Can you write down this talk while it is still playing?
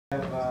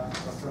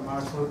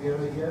Dr.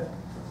 Viero here.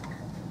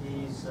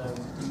 He's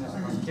visiting us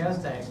from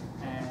Caltech,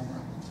 and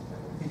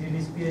he did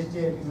his PhD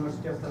at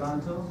University of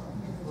Toronto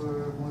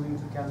before moving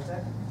to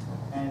Caltech,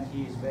 and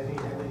he is very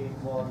heavily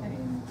involved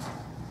in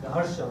the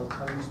Herschel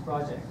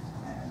project.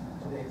 And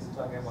today he's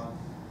talking about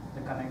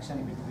the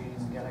connection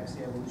between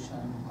galaxy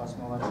evolution,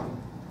 cosmology,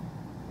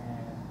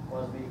 and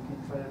cosmic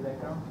infrared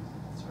background.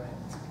 That's right.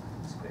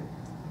 That's great.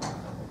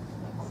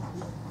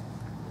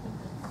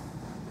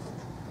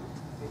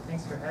 Okay,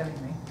 thanks for having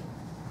me.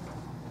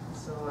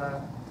 So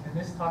in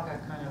this talk, I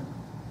kind of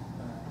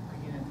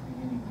begin at the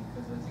beginning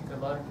because I think a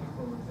lot of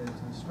people that do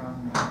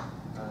astronomy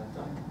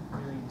don't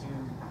really do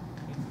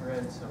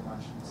infrared so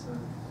much, and so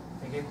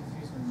they get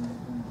confused when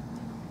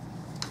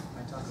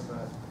I talk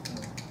about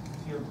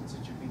field with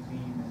such a big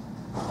beam.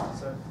 And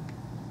so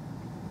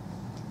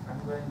I'm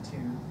going to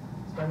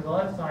spend a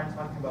lot of time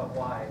talking about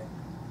why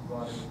we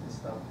bother with this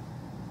stuff,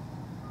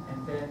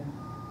 and then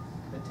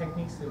the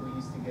techniques that we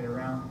use to get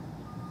around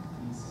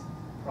these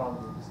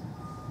problems.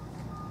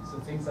 So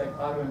things like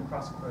auto and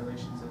cross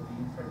correlations of the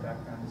infrared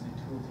background is a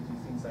tool to do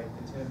things like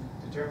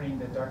determining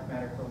the dark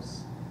matter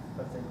hosts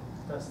of the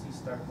dusty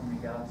star-forming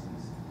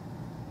galaxies,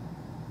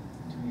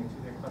 doing it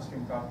through their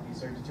clustering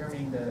properties, or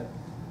determining the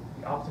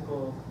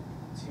optical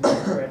to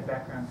infrared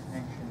background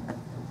connection and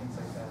things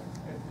like that.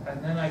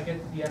 And then I get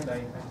to the end,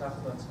 I talk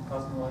about some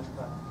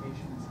cosmological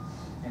applications,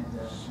 and in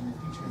the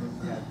future that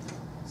we have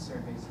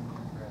surveys in the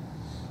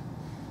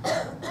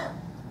infrared.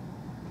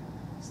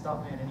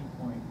 Stop me at any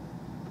point,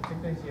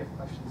 particularly if you have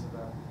questions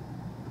about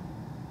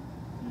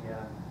the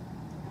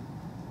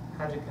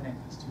how to connect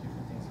these two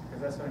different things,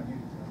 because that's what I'm here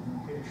to do.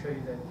 I'm here to show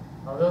you that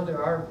although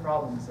there are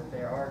problems, that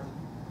there are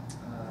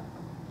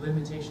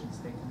limitations,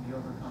 they can be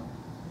overcome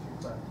if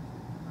you're clever.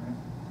 All right?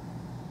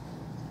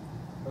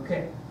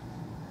 Okay.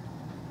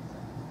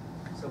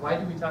 So why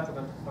do we talk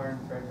about the far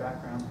infrared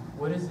background?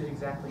 What is it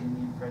exactly in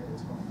the infrared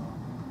that's going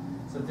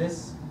on? So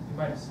this, you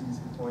might have seen this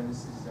before.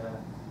 This is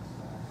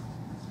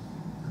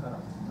cut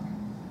off.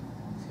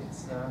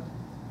 It's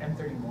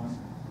M31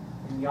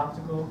 in the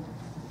optical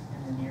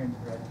and the near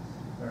infrared,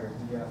 or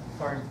the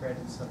far infrared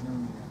and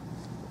submillimeter.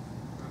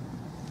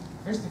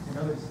 First thing to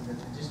notice is that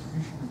the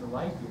distribution of the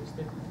light here is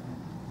different.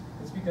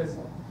 It's because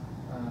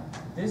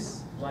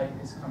this light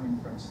is coming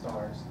from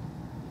stars,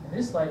 and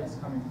this light is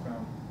coming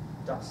from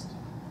dust.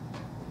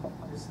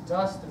 This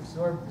dust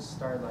absorbed the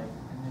starlight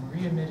and then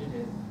re-emitted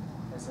it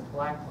as a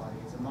black body,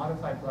 as a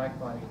modified black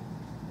body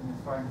in the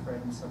far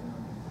infrared and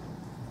submillimeter.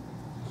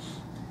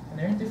 And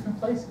they're in different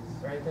places,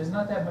 right? There's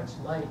not that much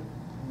light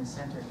in the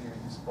center here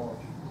in this bulge.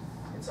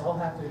 It's all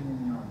happening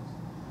in the arms.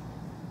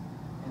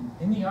 And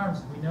in the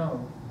arms, we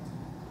know,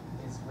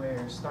 is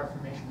where star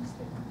formation is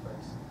taking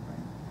place,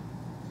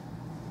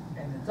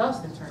 right? And the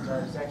dust, it turns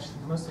out, is actually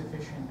the most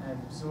efficient at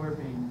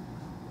absorbing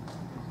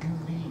the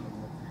UV,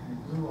 the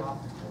blue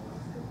optical,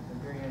 the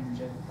very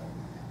energetic light,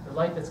 the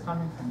light that's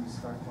coming from these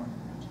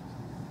star-forming regions.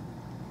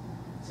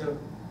 So,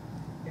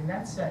 in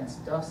that sense,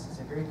 dust is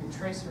a very good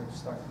tracer of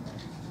star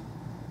formation.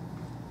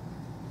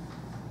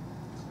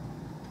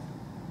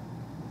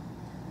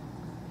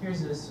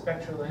 Here's a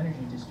spectral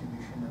energy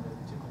distribution of a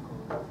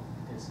typical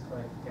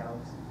disk-like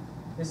galaxy.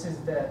 This is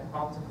that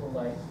optical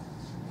light,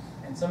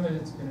 and some of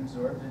it's been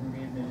absorbed and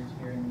re-emitted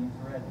here in the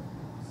infrared.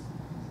 It's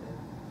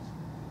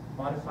a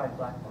modified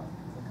black body,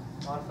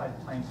 it's a modified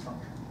Planck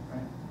function,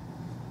 right?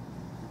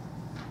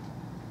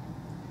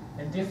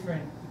 And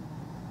different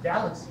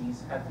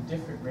galaxies have a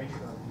different ratio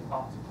of the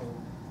optical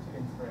to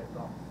infrared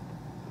bond.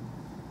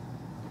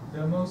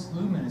 The most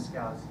luminous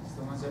galaxies,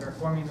 the ones that are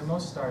forming the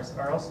most stars,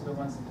 are also the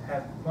ones that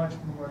have much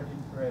more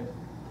infrared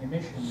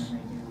emission than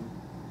they do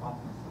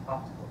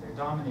optical. They're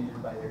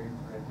dominated by their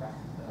infrared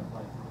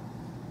light.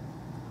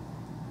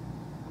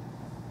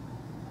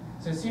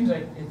 So it seems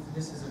like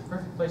this is a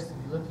perfect place to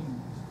be looking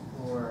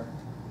for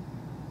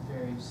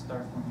very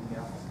star-forming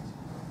galaxies.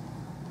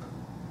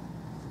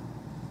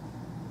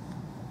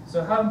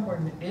 So how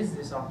important is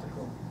this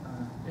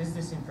is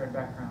this infrared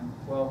background?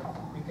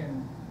 Well, we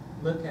can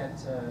look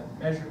at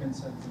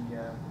measurements of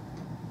the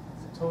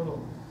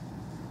total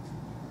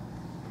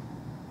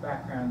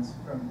backgrounds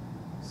from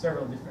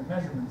several different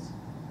measurements.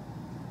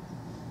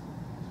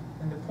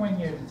 And the point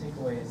here to take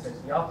away is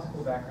that the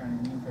optical background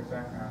and the infrared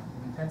background,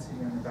 the intensity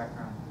on the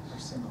background, are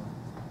similar.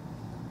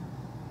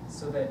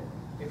 So that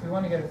if we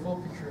want to get a full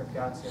picture of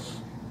galaxy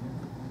evolution,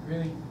 we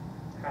really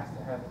have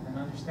to have an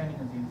understanding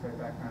of the infrared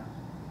background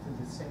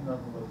to the same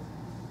level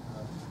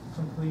of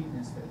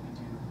completeness that we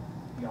do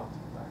the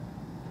optical background.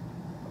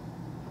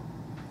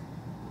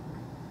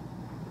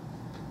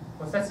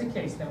 Well, if that's the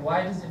case, then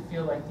why does it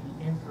feel like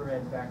the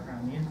infrared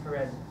background, the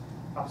infrared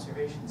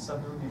observations,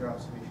 submillimeter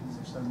observations,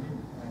 are so new?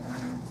 Right?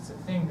 I mean, it's a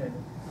thing that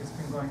has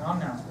been going on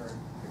now for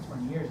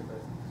 20 years, but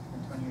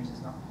in 20 years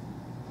it's not.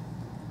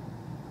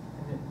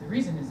 And the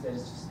reason is that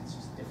it's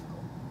just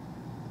difficult.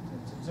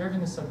 To observe in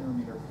the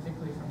submillimeter,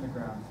 particularly from the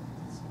ground,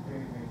 it's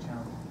very, very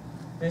challenging.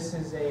 This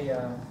is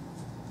a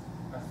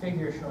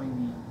figure showing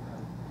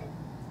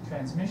the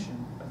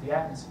transmission of the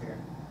atmosphere.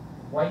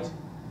 White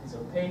is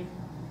opaque,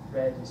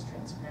 red is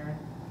transparent.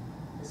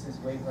 This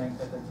is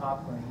wavelength at the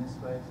top going this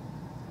way,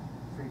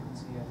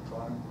 frequency at the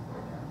bottom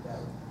going down that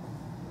way.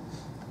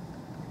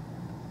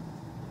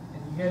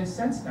 And you get a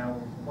sense now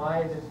of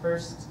why the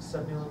first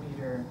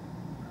submillimeter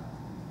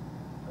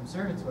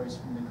observatories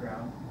from the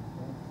ground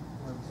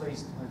were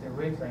placed with their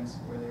wavelengths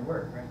where they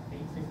were, right?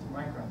 850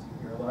 microns. You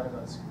hear a lot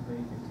about scuba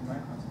 850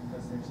 microns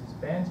because there's this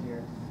band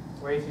here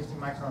where 850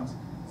 microns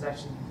is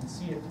actually, you can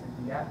see it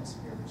through the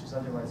atmosphere, which is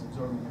otherwise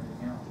absorbing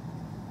everything else.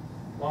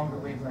 Longer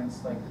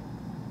wavelengths like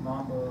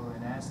Mambo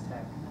and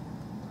Aztec,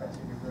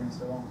 Caltech and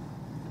so on.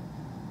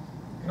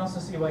 You can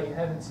also see why you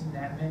haven't seen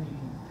that many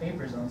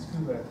papers on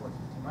scuba at 450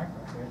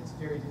 microns, right? It's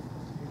very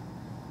difficult to do.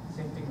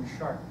 Same thing with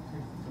shark,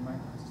 350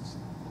 microns. It's just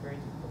very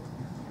difficult to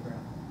do from the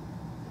ground.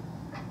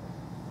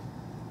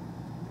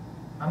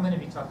 I'm going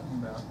to be talking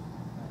about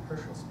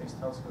Herschel Space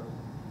Telescope,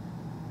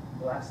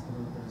 blast a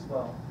little bit as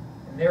well.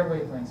 And their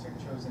wavelengths are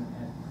chosen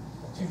at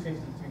 250,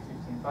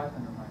 350, and 500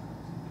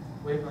 microns.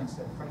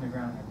 Wavelengths that from the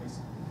ground are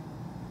basically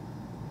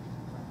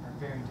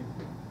very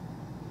difficult.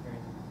 Very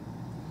difficult.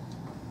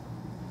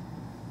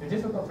 They're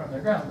difficult from the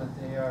ground, but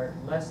they are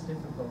less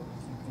difficult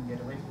if you can get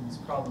away from this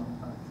problem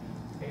of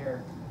the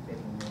air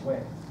getting in your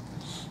way.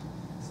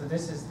 So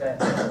this is that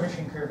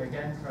transmission curve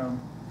again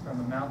from a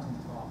mountain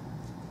top.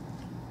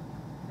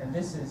 And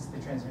this is the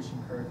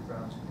transmission curve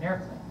from an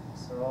airplane.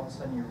 So all of a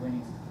sudden you're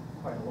winning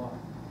quite a lot.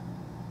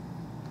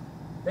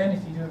 Then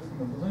if you do it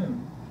from a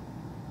balloon,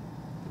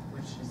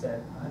 which is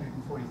at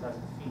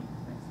 140,000 feet,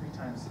 like 3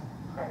 times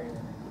higher than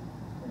an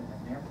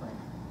airplane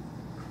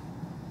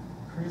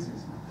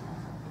cruises,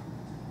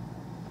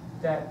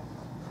 that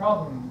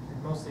problem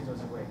mostly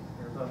goes away.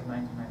 You're above 99%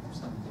 of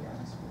the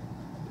atmosphere.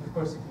 Of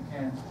course, if you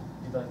can,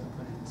 you'd like to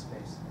put it in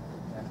space.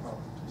 That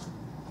problem just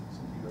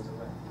simply goes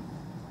away.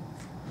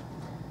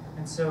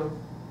 And so,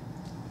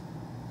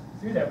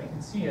 through that, we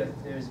can see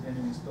that there's been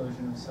an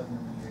explosion of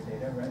submillimeter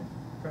data, right?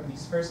 From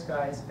these first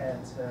guys in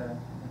the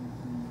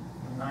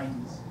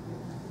 90s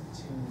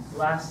to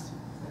BLAST,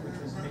 which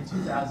was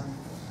mid-2000,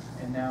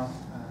 and now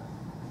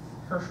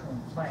Herschel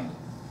and Planck.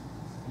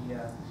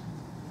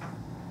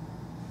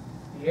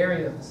 The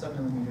area of the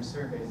submillimeter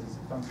surveys is a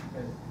function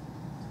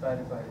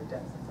divided by the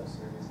depth of those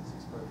surveys is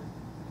exposure.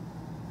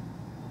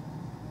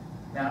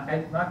 Now,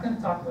 I'm not going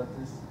to talk about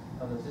this,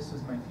 although this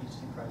was my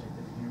PhD project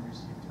at the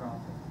University of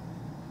Toronto.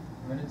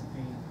 I'm going to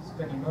be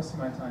spending most of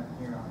my time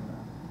here on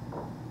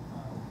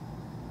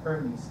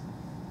Hermes.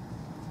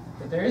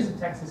 But there is a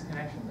Texas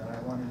connection that I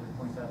wanted to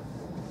point out.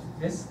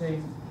 This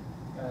thing,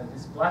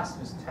 this blast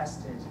was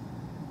tested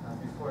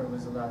before it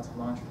was allowed to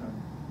launch from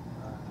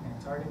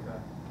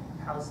Antarctica in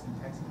Palestine,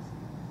 Texas.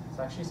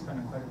 So I actually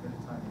spent quite a bit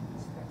of time in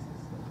East Texas.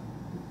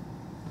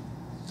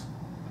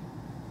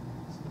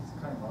 So it's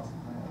kind of awesome.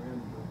 I really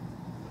do.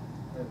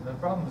 The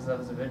problem is that I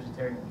was a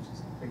vegetarian, which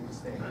is a big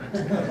mistake.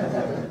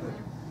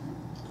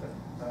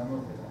 But I'm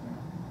over that now.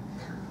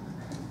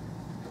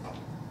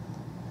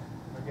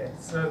 Okay,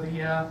 so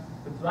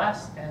the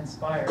BLAST and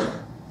SPIRE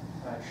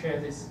share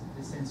this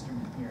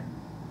instrument here,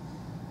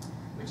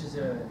 which is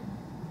a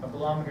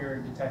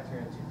bolometer detector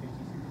at 250,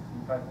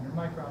 350, 500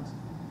 microns.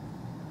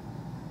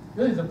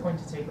 Really, the point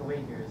to take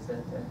away here is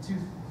that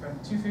from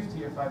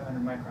 250 to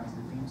 500 microns,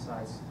 the beam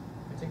size,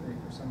 particularly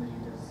for somebody who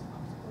does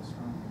optical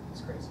astronomy,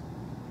 is crazy.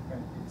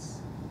 Right?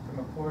 It's from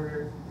a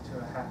quarter to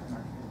a half an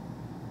arc.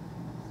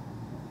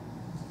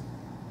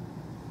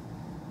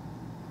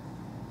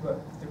 But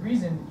the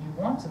reason you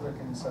want to look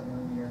in the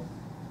submillimeter,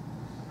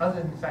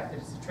 other than the fact that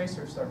it's a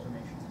tracer of star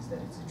formation, is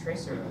that it's a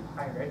tracer of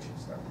high redshift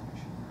star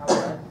formation.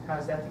 How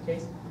is that the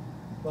case?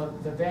 Well,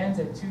 the bands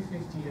at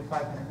 250 to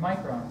 500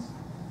 microns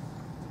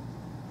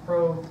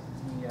probe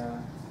the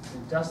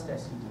dust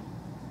SED.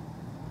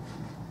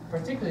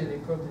 Particularly, they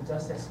probe the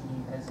dust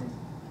SED as it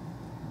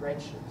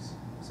redshifts.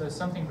 So as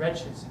something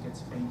redshifts, it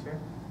gets fainter,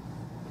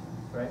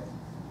 right?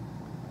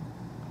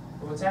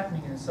 But what's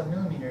happening in the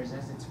submillimeter is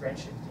as it's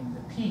redshifting,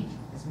 the peak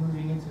is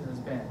moving into those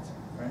bands,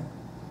 right?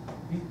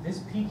 This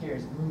peak here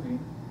is moving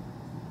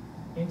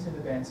into the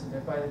band so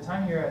that by the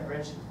time you're at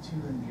redshift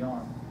 2 and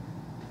beyond,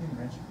 even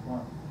redshift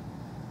 1,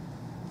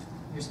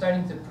 you're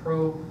starting to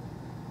probe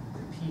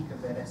the peak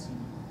of that SED.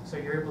 So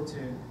you're able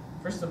to,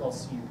 first of all,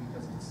 see it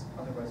because it's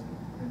otherwise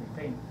really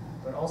faint,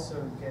 but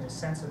also get a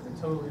sense of the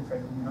total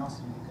infrared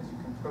luminosity because you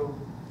can probe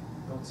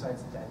both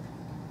sides of that peak.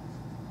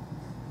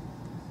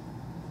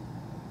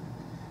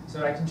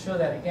 So I can show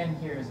that again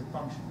here as a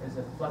function, as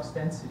a flux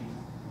density,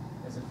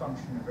 as a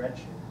function of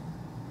redshift.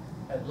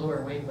 At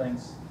lower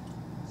wavelengths,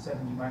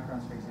 70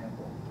 microns, for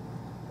example,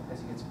 as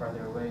it gets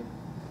farther away,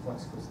 the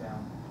flux goes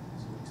down,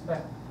 as you would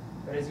expect.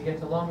 But as you get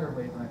to longer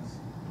wavelengths,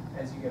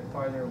 as you get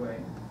farther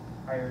away,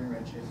 higher in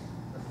redshift,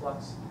 the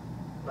flux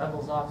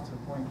levels off to a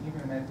point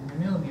even in the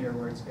millimeter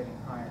where it's getting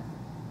higher.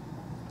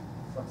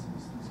 The flux in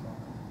this thing smaller.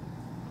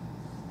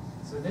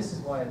 So this is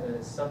why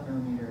the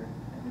submillimeter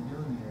and the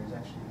millimeter is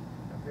actually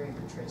a very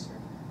good tracer.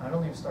 Not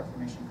only of star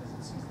formation because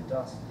it sees the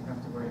dust, you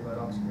don't have to worry about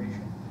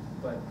obscuration,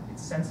 but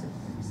it's sensitive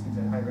to these things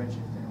at high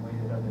redshift in a way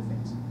that other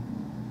things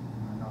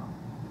are not.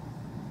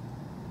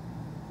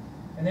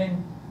 And then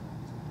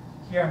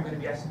here I'm going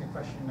to be asking the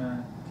question,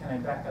 can I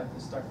back out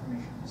the star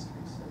formation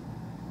history? So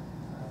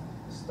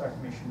the star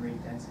formation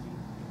rate density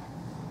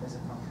as a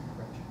function of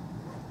redshift.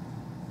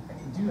 I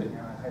can do it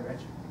now at high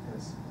redshift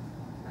because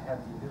I have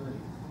the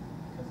ability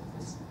because of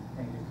this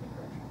negative King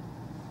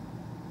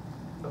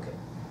redshift. Okay,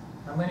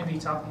 I'm going to be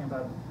talking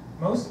about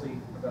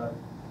mostly about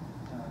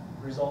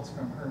results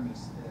from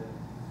Hermes.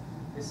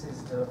 This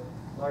is the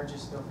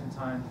largest open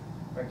time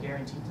or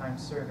guaranteed time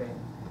survey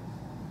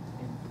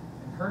in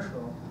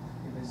Herschel.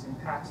 It was in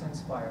Pax and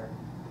Spire.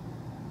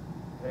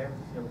 Whatever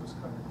the field was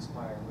covered in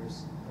Spire,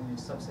 whereas only a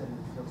subset of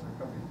the fields were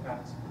covered in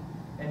Pax.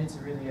 And it's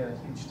really a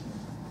huge team.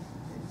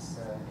 It's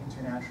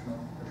international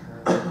for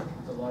sure,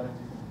 with a lot of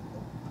different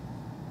people.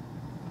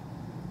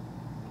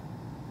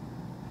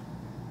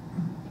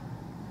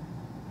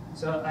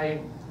 So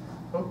I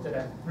hope that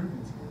I've proven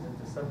to you that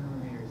the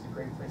submillimeter is a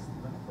great place to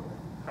look for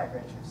high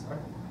redshift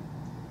stars.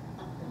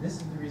 And this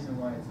is the reason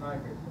why it's not a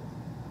great place.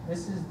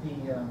 This is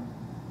the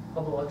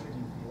Hubble ultra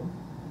deep field,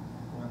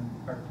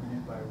 1 arc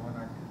minute by 1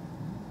 arc.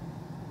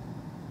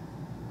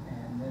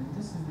 And then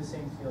this is the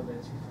same field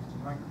at 250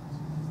 microns.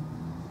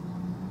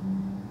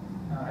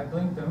 I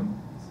blinked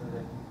them so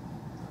that you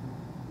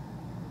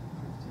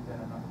prove to you that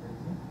I'm not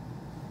crazy.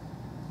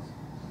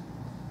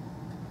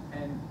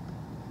 And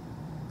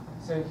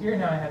so here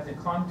now I have the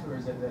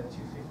contours of that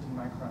 250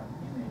 micron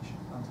image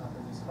on top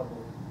of this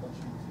Hubble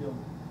ultra deep field.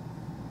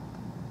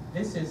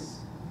 This is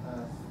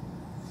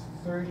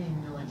 30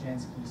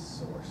 millijansky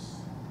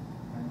source.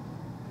 Right?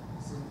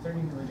 This is a 30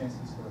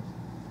 millijansky source.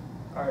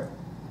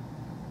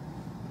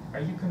 Are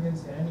you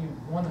convinced that any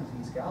one of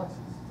these galaxies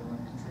is the one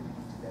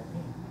contributing to that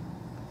beam?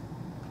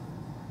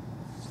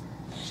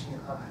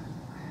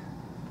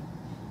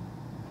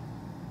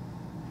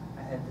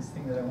 I had this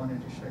thing that I wanted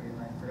to show you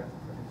and I forgot to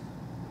put it.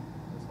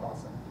 It was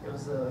awesome. It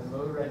was a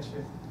low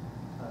redshift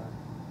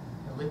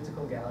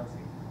elliptical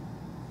galaxy.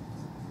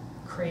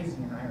 Crazy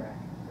in Iraq,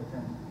 but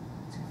then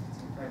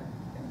 250 right?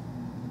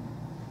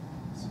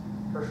 It's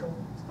Herschel,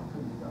 it's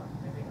completely gone.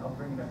 Maybe I'll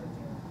bring it up at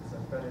the end because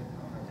I've got it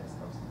on my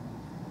desktop.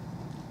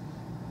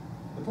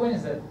 The point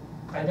is that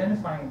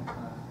identifying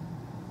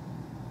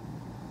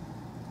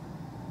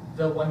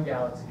the one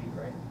galaxy,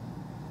 right,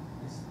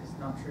 is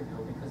not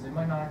trivial because it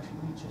might not actually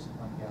be just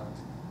one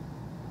galaxy.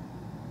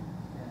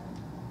 And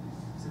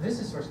so this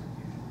is source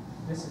confusion.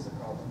 This is a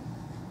problem.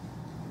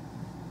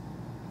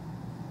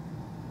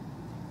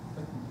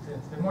 But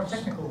the more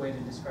technical way to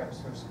describe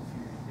source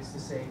confusion is to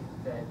say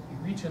that you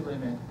reach a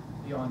limit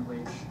beyond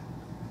which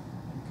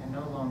you can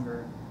no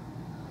longer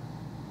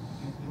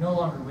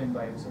win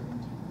by observing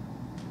deeply.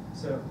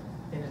 So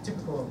in a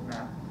typical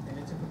map, in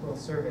a typical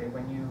survey,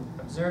 when you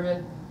observe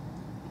it,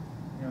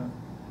 you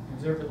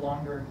observe it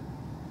longer,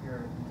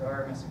 the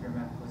RMS of your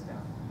map goes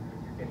down.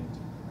 You're getting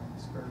deeper,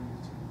 right? Spur you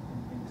to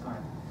in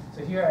time.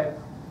 So here I have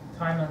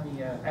time on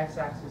the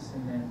x-axis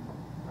and then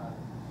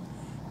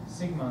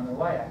sigma on the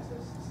y-axis.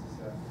 This is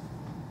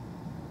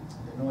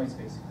the noise,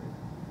 basically.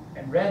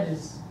 And red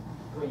is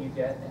what you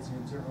get as you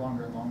observe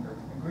longer and longer.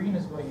 And green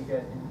is what you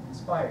get in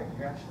Spire.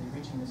 You're actually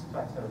reaching this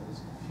plateau,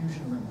 this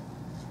confusion limit.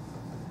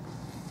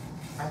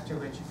 After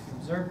which, if you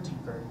observe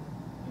deeper,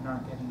 you're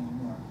not getting any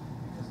more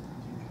because of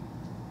confusion.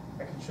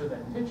 I can show that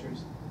in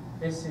pictures.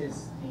 This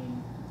is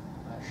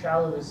the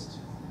shallowest,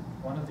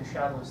 one of the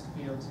shallowest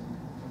fields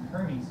in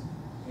Hermes,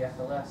 the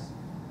FLS.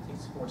 It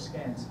takes 4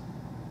 scans.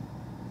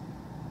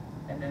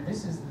 And then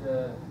this is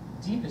the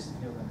deepest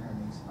field in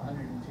Hermes,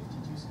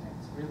 152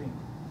 scans. Really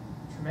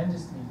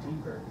tremendously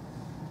deeper,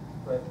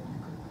 but you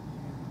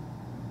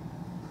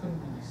couldn't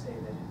really say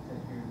that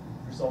you're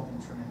resulting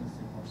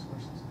tremendously more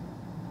sources.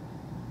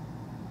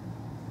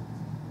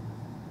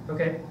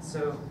 Okay,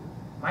 so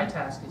my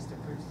task is to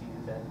prove to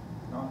you that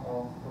not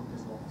all hope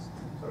is lost.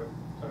 Sorry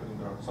to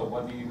interrupt. So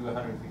what do you do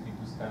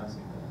 152 scans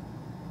in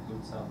the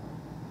good south?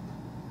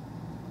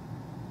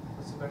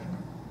 What's the question?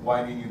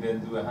 Why did you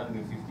then do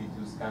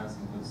 152 scans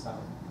in good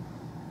south?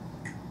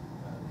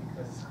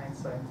 Because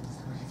hindsight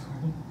is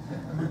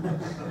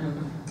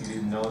 2020. You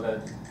didn't know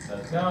that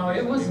no,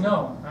 it was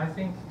known. I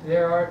think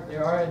there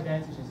are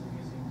advantages of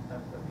using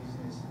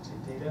this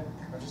data.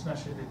 I'm just not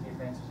sure that the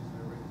advantages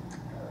were worth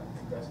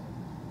investment.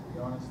 To be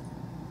honest,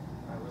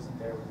 I wasn't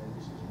there when the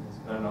decision was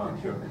made. No, I'm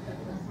sure.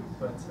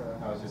 But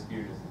I was just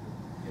curious.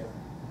 yeah.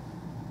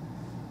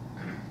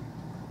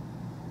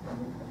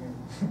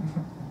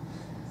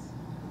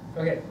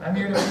 Okay, I'm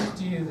here to prove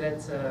to you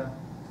that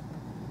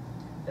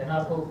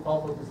not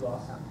all hope is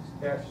lost.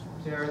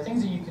 There are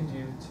things that you can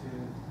do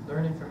to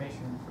learn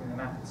information from the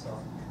map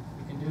itself.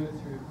 You can do it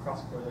through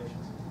cross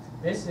correlations.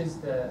 This is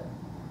the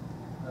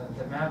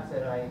map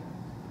that I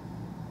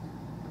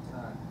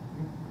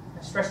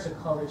stretched the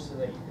colors so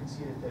that you can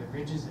see that the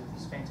ridges of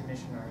this faint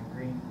emission are in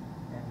green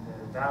and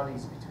the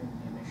valleys between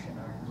the emission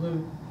are in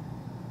blue.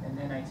 And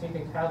then I take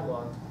a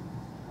catalog.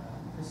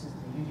 This is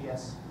the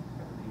UDS,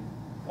 I believe.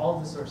 All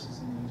of the sources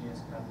in the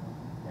UDS catalog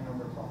and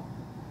overplot.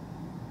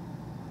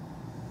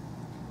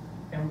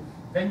 And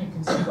then you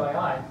can see by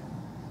eye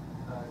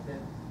that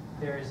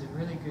there is a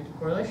really good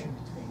correlation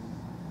between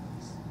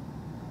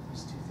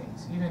these two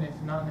things. even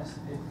if not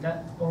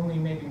only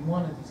maybe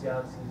one of these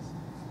galaxies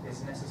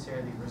is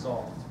necessarily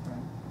resolved. Right?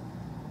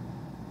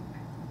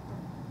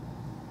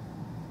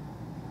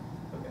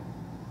 Okay.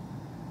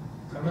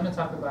 So I'm going to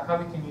talk about how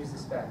we can use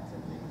this fact that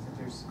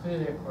there's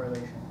clearly a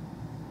correlation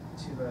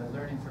to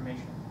learn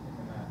information in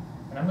the map.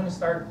 And I'm going to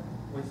start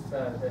with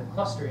the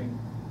clustering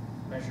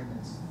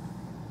measurements.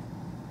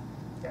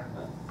 Yeah.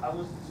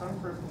 I'm sort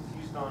of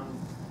confused on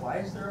why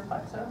is there a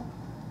plateau?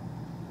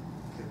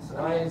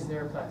 Why is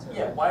there a plateau?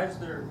 Yeah, why is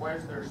there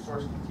a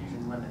source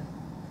confusion limit?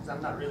 Because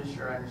I'm not really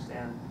sure I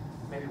understand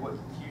maybe what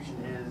confusion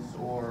is,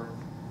 or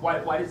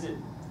why does it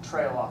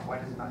trail off? Why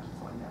does it not keep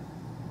going down?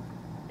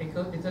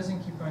 It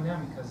doesn't keep going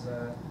down because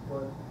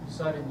well, you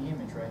saw it in the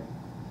image, right?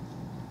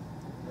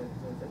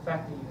 The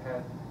fact that you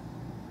have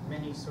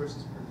many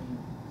sources per beam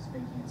is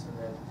making it so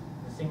that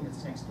the thing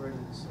that's next door to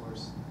the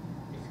source,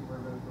 if you were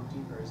to go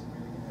deeper, isn't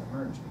really going to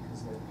emerge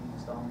because the beam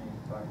is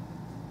dominated by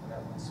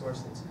that one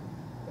source that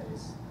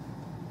is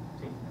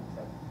taking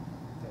up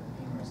that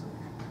beam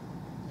resolution.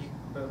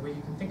 But what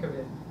you can think of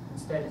it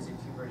instead is if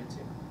you were to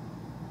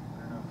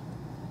I don't know.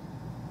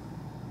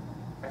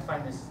 I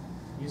find this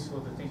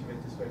useful to think of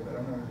it this way, but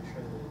I'm not really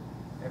sure that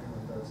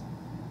everyone does.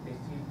 If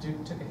you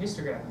took a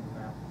histogram of the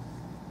map,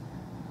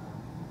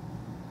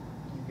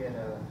 you get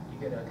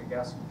like a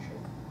Gaussian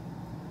shape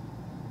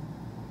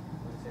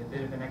with a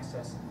bit of an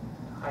excess in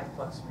the high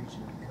flux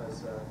region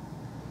because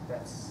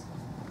that's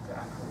the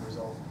actual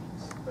resolved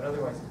piece. But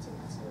otherwise,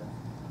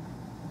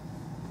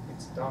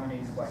 it's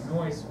dominated by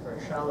noise for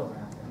a shallow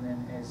map, and then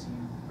as you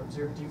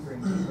observe deeper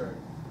and deeper,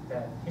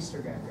 that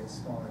histogram gets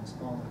smaller and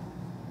smaller.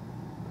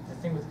 The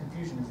thing with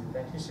confusion is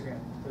that histogram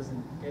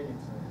doesn't get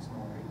infinitely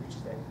smaller; it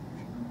reaches that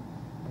confusion limit.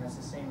 And that's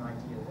the same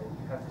idea that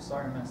you have this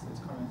RMS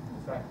that's coming from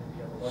the fact that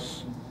you have a large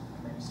beam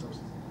with many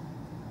sources in it.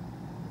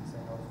 Is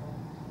that helpful?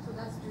 So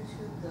that's due to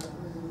the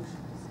resolution.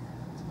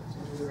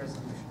 Due to the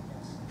resolution,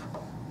 yes.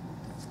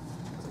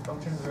 It's a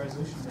function of the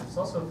resolution, but it's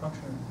also a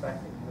function of the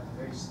fact that you have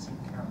very steep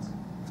counts in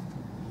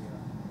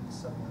the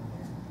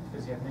submillimeter.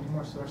 Because you have many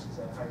more sources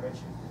at high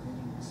redshift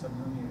emitting the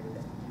submillimeter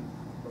than you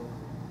do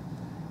locally.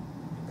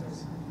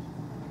 Because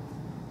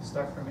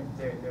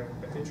they're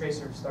a good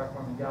tracer of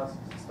star-forming galaxies.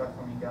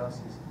 Star-forming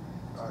galaxies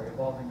are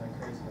evolving like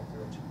crazy at the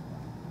redshift.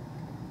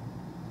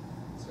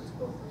 So it's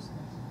both those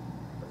things.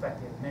 The fact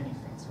that you have many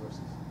faint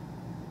sources.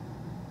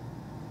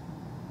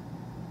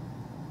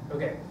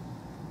 Okay.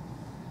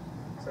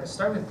 So I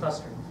start with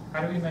clustering.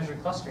 How do we measure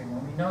clustering?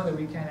 Well, we know that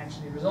we can't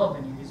actually resolve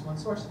any of these one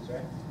sources,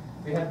 right?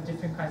 We have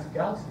different kinds of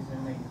galaxies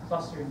and they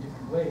cluster in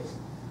different ways.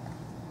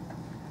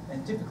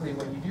 And typically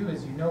what you do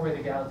is you know where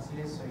the galaxy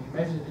is, so you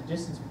measure the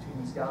distance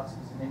between these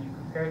galaxies and then you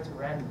compare it to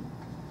random.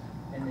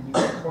 And then you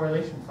get a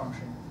correlation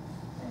function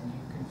and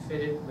you can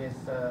fit it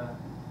with the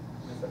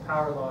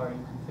power law, or you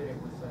can fit it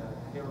with a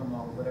halo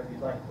model, whatever you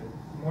like. But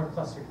more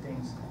clustered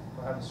things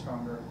will have a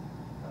stronger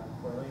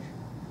correlation.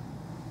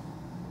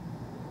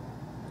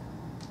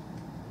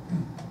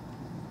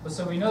 But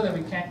so we know that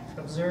we can't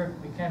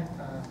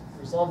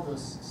resolve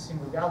those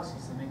single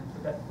galaxies that make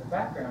up the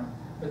background,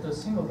 but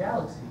those single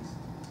galaxies,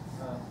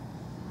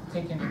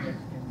 taken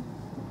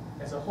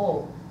as a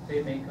whole,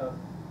 they make up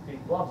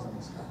big blobs on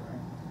the sky,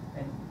 right?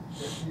 And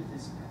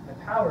the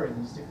power in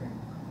these different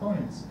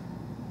components,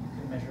 you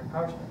can measure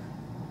power spectrum.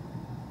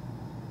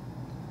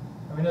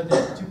 And we know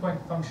that the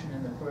two-point function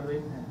and the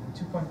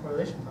two-point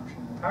correlation function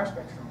in the power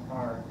spectrum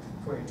are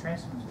Fourier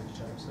transforms with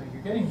each other, so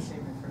you're getting the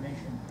same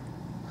information,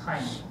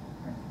 kind of.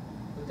 Right?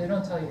 What they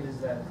don't tell you is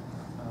that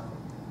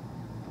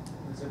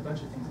there's a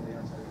bunch of things that they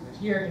don't tell you. But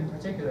here, in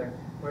particular,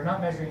 we're not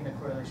measuring the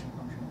correlation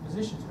function of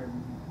positions, we're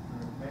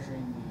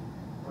measuring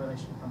the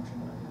correlation function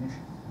of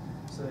emission.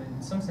 So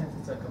in some sense,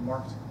 it's like a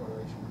marked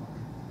correlation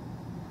function.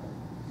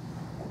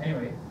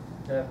 Anyway,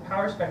 the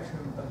power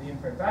spectrum of the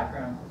infrared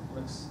background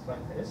looks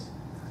like this,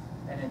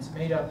 and it's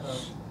made up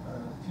of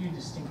a few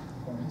distinct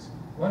components,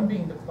 one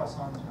being the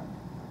Poisson term.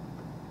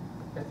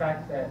 The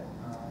fact that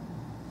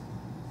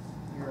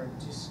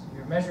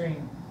you're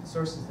measuring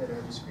sources that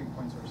are discrete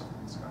point sources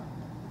in the sky.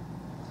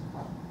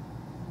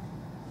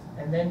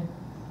 And then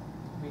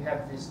we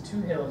have this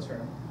two-halo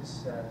term,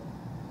 this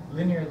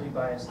linearly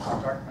biased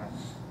dark matter,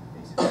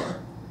 basically.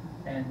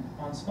 And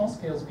on small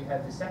scales, we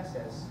have this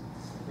excess,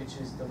 which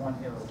is the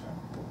one-halo term.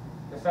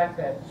 The fact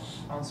that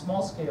on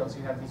small scales,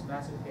 you have these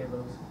massive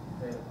halos,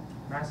 the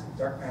massive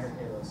dark matter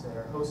halos that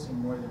are hosting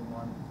more than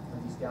one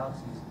of these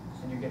galaxies,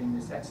 and you're getting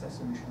this excess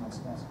emission on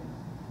small scales.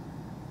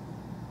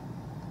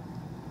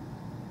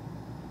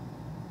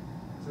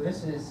 So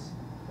this is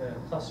the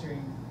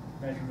clustering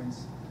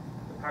measurements,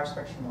 the power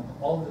spectrum of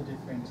all the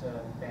different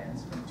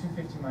bands, from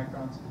 250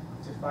 microns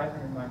to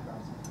 500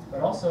 microns.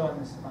 But also on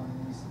these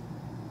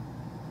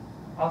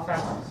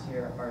off-axis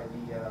here are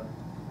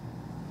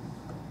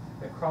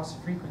the cross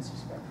frequency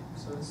spectrum.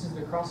 So this is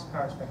the cross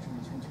power spectrum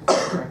between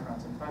 250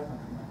 microns and 500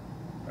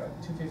 microns,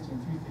 250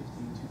 and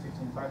 350,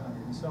 250 and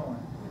 500, and so on.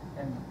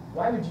 And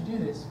why would you do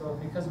this? Well,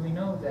 because we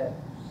know that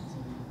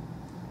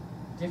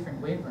the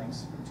different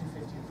wavelengths from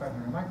 250 to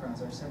 500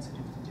 microns are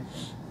sensitive to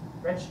different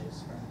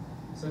redshifts, right?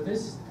 So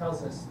this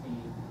tells us the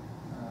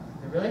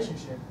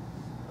relationship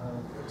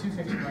of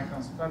 250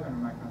 microns to 500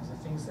 microns, the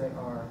things that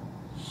are,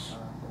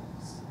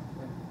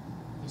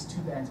 these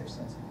two bands are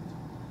sensitive to.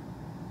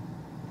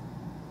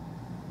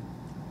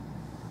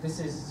 This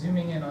is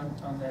zooming in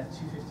on that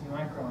 250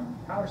 micron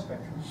power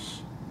spectrum.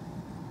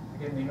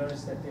 Again, we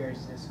notice that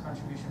there's this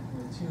contribution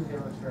from the 2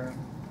 halo term,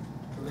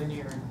 the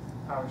linear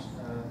power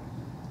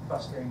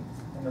clustering,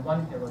 and the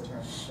 1 halo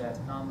term, that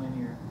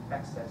nonlinear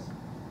excess.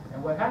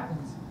 And what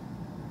happens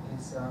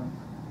is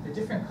the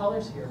different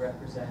colors here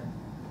represent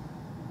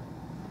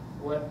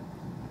what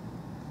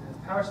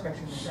the power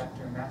spectrum is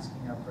after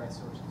masking out bright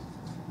sources.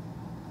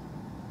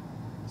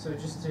 So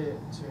just to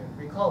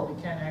recall,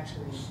 we can't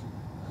actually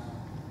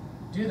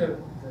do the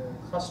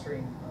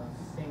clustering of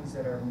things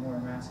that are more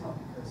massive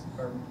because,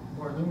 or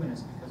more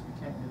luminous, because we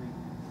can't really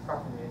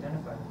properly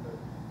identify them. But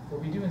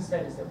what we do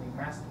instead is that we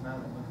mask them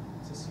out and look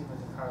to see what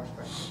the power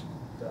spectrum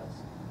does.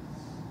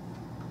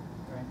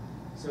 Right?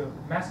 So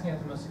masking out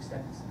the most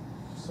extended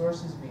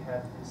sources, we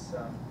have this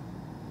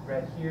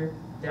red here,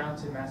 down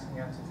to masking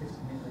out to 50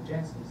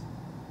 millijances.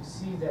 You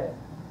see that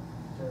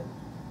the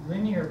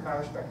linear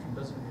power spectrum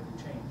doesn't really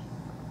change,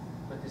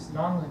 but this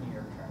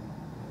nonlinear term,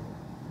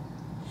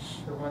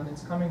 the one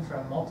that's coming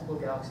from multiple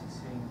galaxies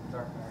hitting the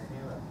dark matter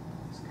halo,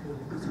 is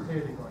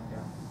clearly going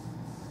down.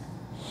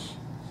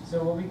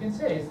 So what we can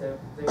say is that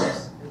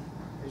there's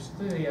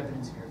clearly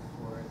evidence here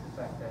for the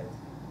fact that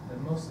the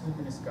most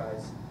luminous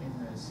guys in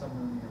the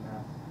sublinear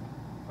map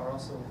are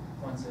also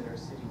ones that are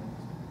sitting in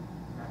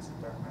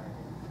massive dark matter halo.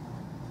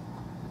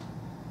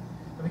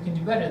 But we can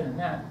do better than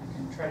that. We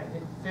can try to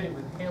fit it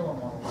with halo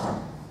models.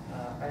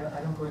 I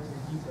don't go into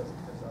the details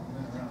because I'm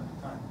running around out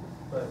of time.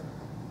 But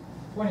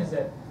the point is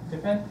that you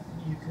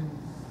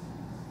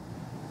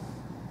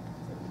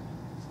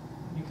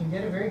can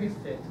get a very good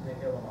fit to the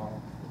halo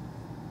model.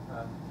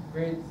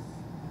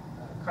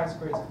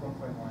 Chi-squareds of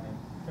 1.1. And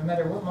no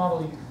matter what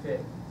model you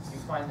fit, you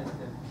find that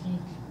the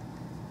peak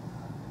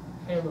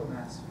halo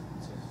mass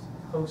to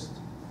host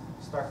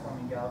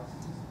star-forming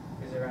galaxies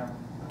is around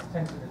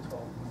 10 to the 12.1.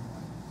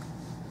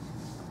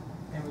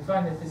 And we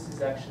find that this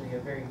is actually a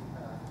very,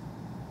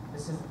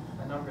 this is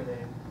a number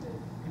that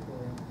people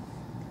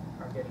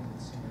are getting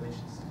with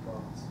simulations as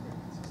well. It's very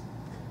consistent.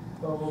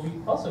 But what we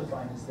also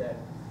find is that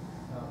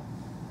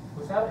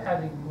without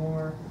having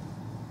more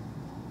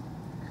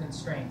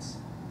constraints,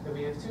 that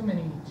we have too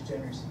many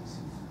degeneracies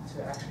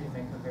to actually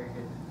make a very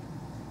good,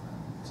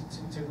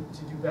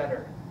 to do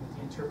better with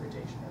the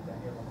interpretation of that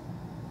halo.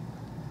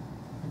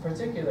 In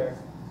particular,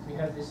 we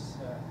have this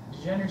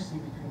degeneracy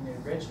between the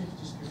redshift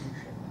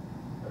distribution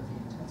of the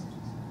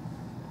intensities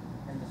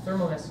and the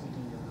thermal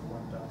SVD of the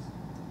warm dust.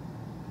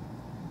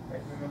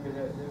 Right? Remember,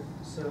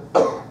 so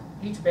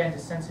each band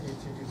is sensitive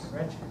to a different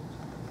redshift,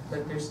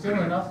 but there's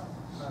still enough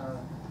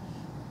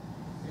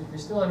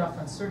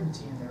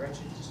uncertainty in the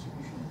redshift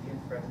distribution of the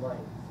infrared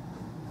light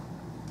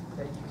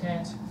that you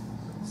can't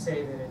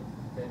say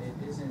that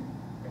it isn't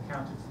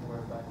accounted for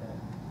by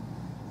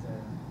the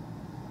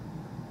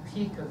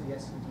peak of the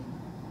SVD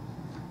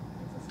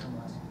of the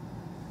thermal SVD.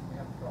 We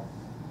have a problem.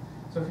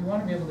 So if you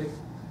want to be able to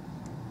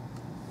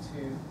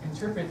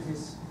interpret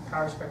this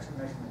power spectrum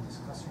measurement, this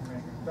clustering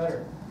measurement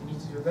better, you need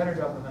to do a better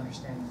job of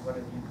understanding what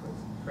are the input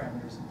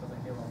parameters into the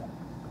halo model.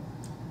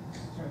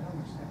 Sorry, I don't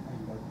understand how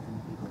you got the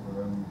peak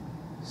over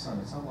the sun.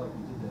 It sounds like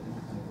you did that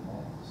independent of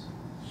models.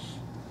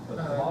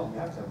 But the model, you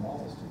have to have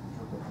models to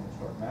interpret how much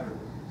dark matter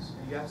there is.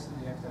 You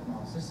absolutely have to have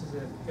models. This is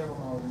a halo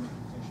model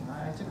interpretation.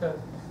 I took the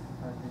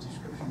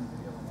description of the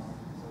halo model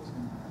because I was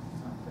going to have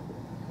time. But if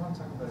you want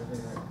to talk about it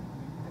later, I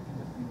can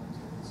definitely go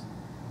into it.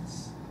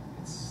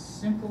 It's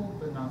simple,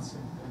 but not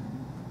simple.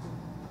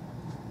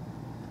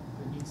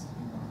 It needs to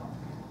be more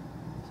complicated.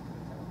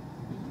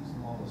 But you use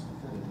the models to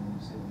fit it, and when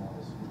you say the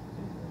models fit the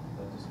data,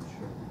 that doesn't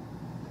show.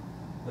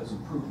 That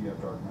doesn't prove you have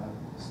dark matter.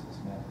 This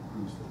map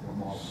proves that the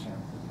model can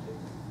fit the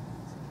data.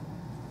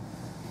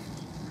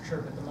 Sure,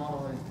 but the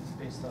model is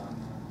based on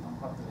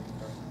populating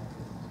dark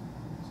matter.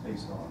 It's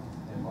based on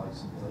n-body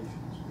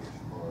simulations, which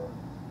are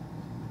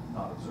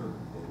not observed.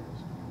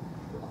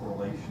 The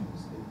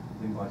correlations, the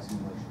n-body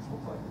simulations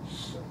look like it,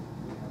 but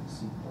we haven't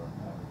seen dark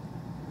matter.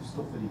 You're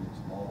still fitting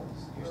into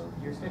models.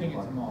 You're fitting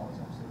into models,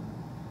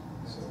 absolutely.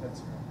 So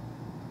that's right.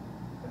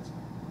 That's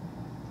right.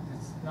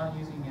 It's not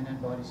using an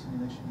n-body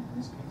simulation in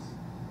this case.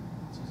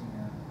 It's using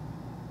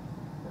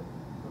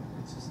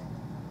it's the same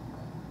thing.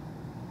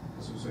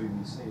 So when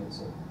you say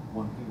it's a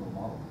one halo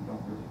model, you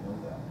don't really know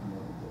that. You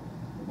know,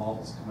 the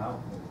models come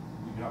out, but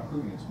you're not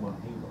proving it's one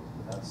halo.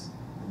 But that's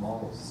the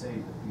models say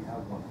that if you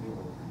have one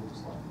halo, it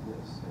looks like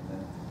this, and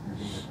then your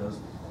data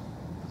does look like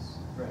this.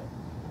 Right.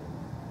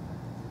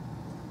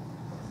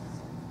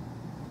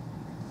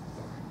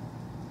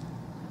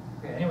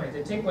 Okay. Anyway,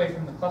 the takeaway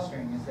from the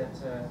clustering is that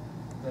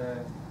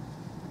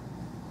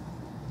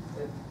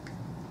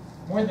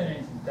more than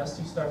anything,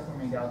 dusty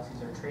star-forming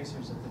galaxies are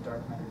tracers of the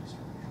dark matter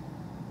distribution.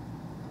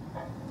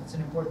 That's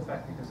an important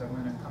fact because I'm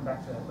going to come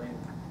back to that later.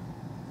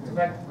 In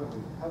fact, How do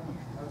you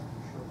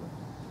show that?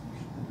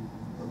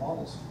 The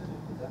models fit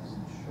it, but that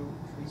doesn't show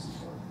traces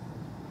of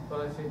it.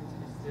 well, if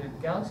the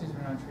galaxies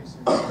were not tracers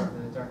of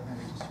the dark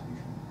matter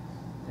distribution,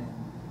 then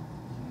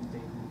they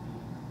would be,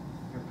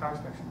 your power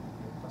spectrum would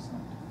be a plus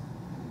naught.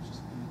 It would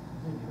just be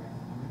completely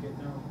random. You would get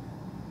no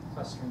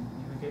clustering,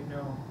 you would get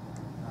no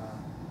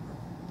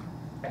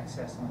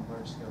excess on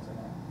large scales at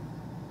all.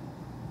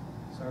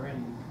 So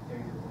already there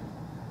you're going.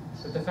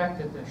 But the fact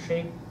that the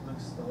shape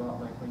looks a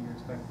lot like what you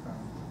expect from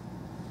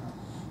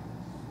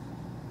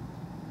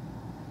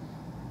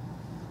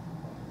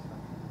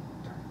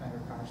dark matter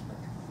power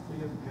spectrum. So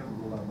you haven't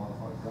ruled out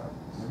modified gravity.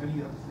 There are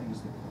many other things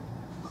that can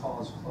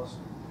cause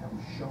clustering. You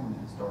haven't shown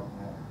it as dark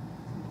matter.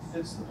 It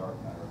fits the dark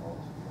matter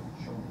models. You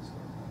haven't shown it as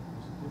dark matter.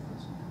 There's a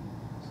difference.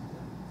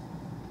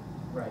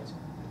 Right.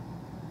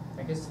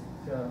 I guess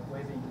the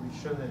way that you would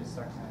show that it's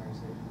dark matter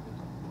is that you would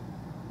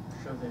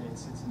show that it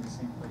sits in the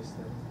same place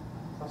that a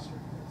cluster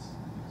fits.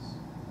 Yes.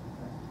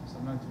 Right. So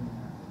I'm not doing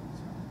that.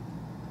 So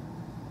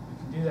you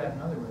can do that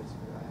in other ways,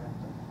 but I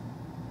haven't done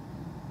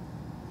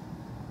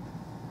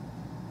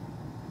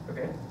it.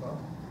 Okay, well,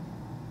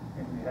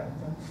 maybe we haven't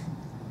done.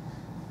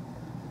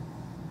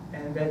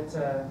 And that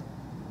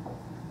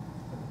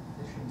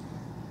this should.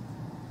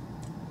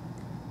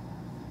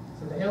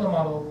 So the halo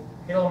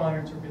model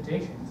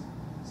interpretations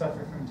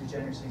suffer from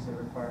degeneracies that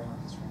require more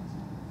constraints.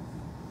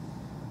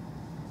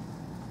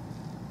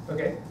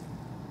 Okay.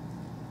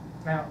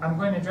 Now I'm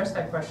going to address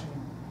that question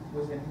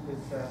with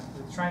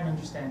trying to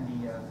understand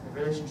the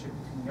relationship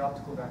between the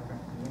optical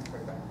background and the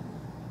infrared background,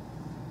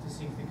 to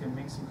see if we can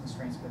make some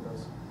constraints for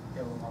those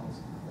halo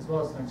models, as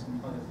well as learn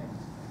some other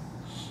things.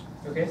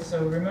 Okay,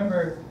 so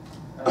remember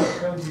I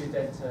showed you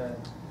that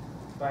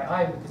by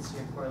eye we could see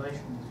a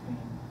correlation between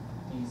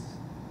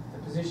the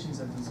positions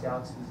of these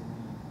galaxies in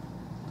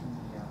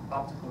the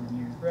optical and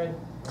near infrared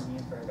and the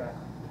infrared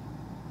background.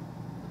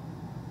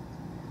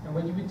 And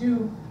what you would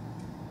do,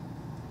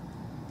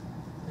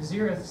 the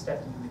 0th step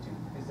that you would do,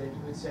 is that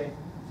you would say,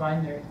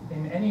 find there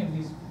in any of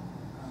these,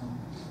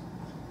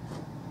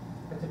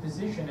 at the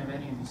position of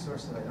any of these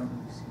sources, I don't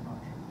really see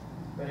much.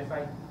 But if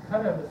I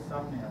cut out a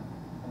thumbnail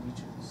on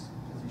each of these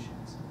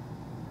positions,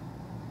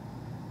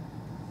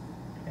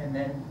 and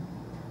then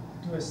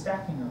do a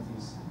stacking of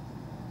these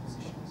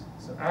positions,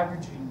 so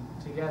averaging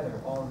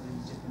together all of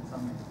these different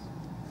thumbnails,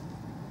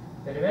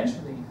 that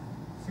eventually,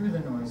 through the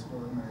noise,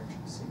 will emerge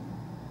a signal.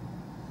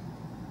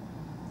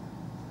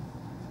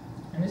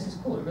 And this is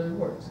cool, it really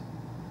works.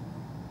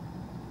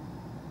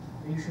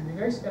 But you should be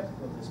very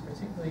skeptical of this,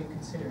 particularly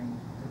considering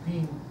the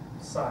beam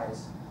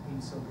size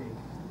being so big,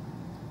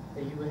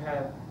 that you would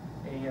have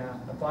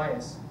a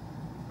bias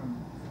from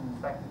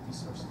the fact that these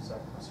sources are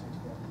clustered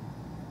together.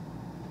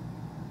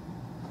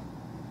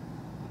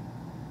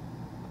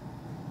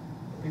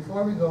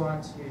 Before we go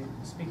on to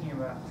speaking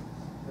about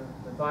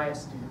the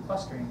bias due to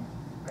clustering,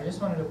 I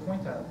just wanted to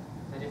point out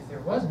that if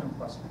there was no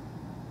clustering,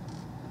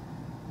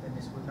 then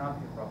this would not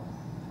be a problem.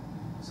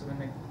 So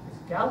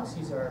if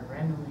galaxies are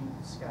randomly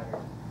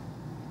scattered,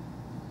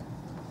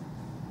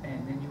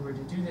 and then you were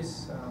to do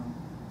this,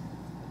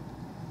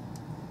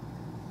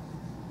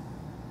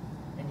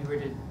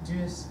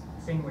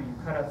 thing where you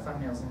cut out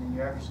thumbnails and then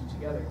you average them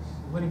together,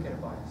 you wouldn't get a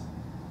bias.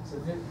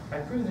 So I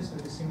proved this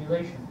with a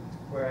simulation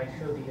where I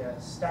show the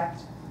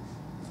stacked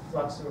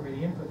flux over the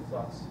input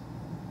flux,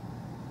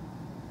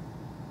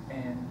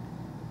 and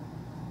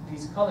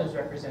these colors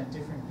represent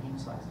different beam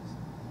sizes.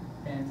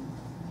 And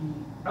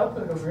the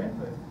output over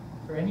input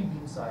for any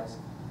beam size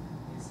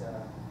is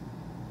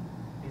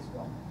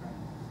 1. Right?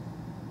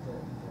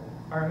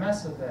 The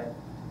RMS of that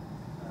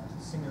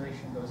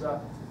simulation goes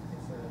up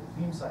if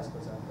the beam size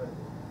goes up, but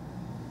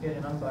you get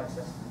an unbiased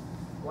estimate.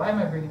 Why am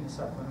I bringing this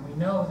up when we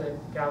know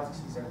that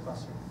galaxies are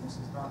clustered? This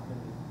is not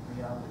really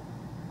reality.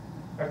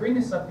 I bring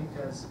this up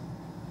because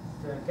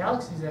the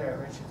galaxies that are at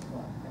redshift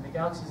 1 and the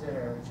galaxies that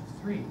are at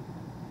redshift 3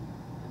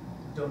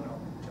 don't know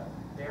each other.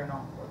 They are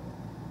not correlated.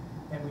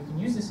 And we can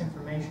use this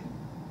information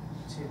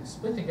to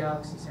split the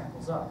galaxy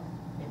samples up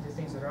into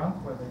things that are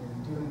uncorrelated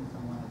and dealing with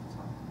them one at a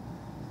time.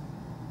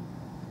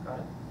 Got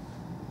it?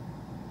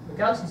 But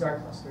galaxies are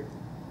clustered,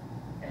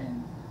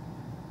 and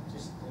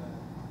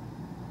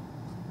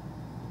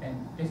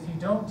and if you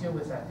don't deal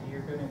with that, you're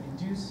going to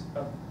induce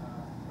a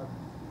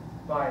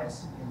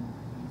bias in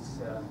these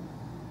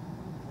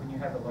when you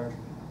have a larger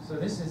beam. So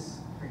this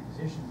is 3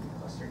 positions of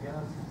cluster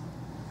galaxies,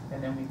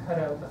 and then we cut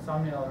out a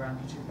thumbnail around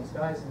each of these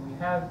guys, and we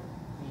have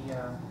the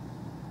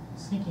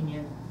sneaking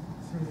in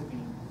through the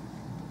beam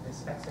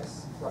this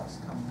excess flux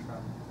coming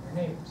from their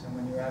neighbors, and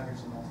when you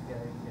average them all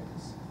together, you get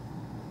this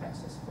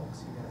excess flux.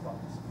 You get a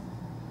bias.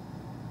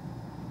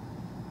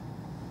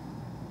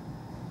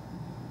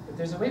 But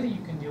there's a way that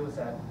you can deal with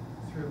that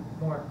through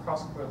more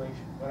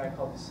cross-correlation, what I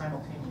call the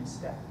simultaneous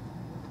stack.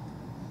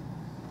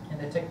 And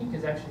the technique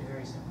is actually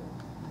very simple.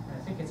 And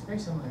I think it's very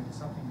similar to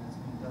something that's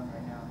being done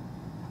right now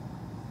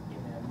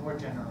in a more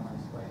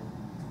generalized way,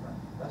 or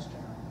less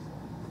generalized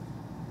way.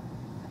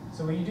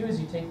 So what you do is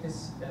you take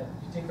this,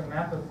 you take a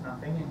map of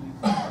nothing and you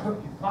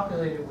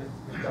populate it with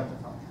delta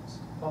functions.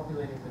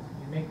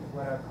 You make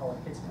what I call a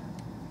hits map.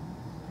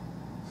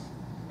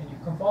 And you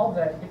convolve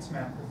that hits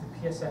map with the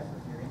PSF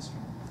of your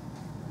instrument.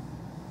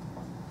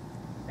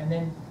 and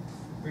then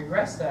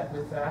regress that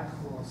with the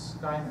actual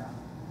sky map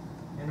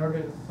in order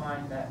to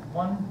find that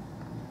one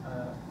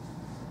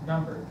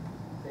number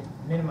that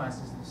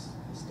minimizes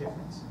this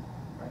difference,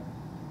 right?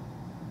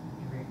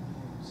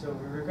 So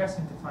we're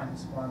regressing to find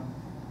this one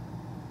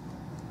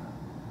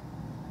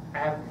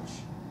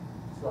average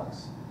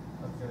flux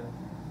of the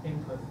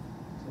input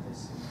to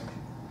this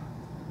simulation.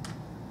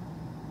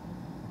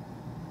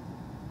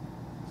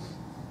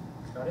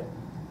 Got it?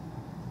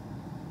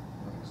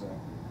 Not exactly.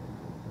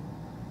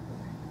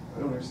 I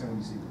don't understand when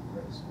you say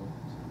regress.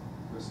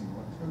 Regressing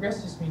what?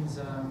 Regress just means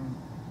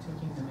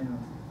taking the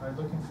minimum, or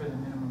looking for the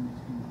minimum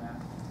between the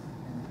map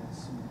and the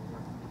simulator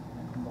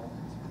and involved.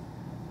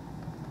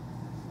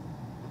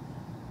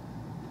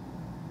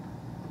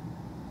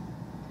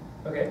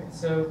 Okay,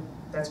 so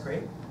that's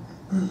great.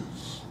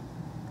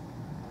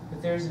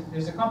 But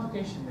there's a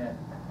complication that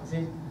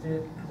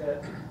the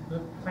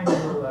tiny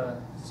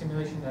little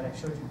simulation that I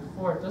showed you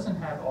before, it doesn't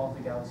have all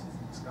the galaxies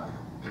in the sky.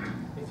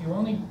 If you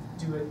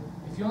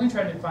only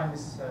try to find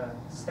this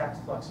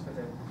stacked flux for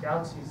the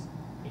galaxies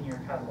in your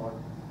catalog,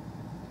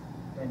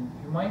 then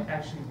you might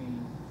actually be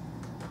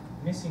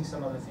missing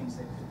some other things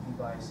that could be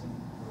biasing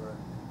your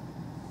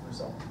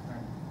result.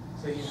 Right?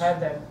 So you had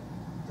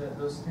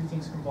those three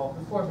things involved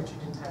before, but you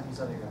didn't have these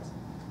other guys.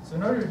 So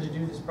in order to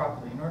do this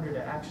properly, in order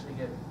to actually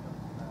get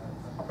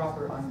a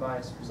proper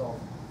unbiased result,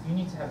 you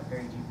need to have a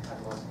very deep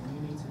catalog, and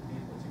you need to be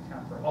able to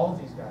account for all of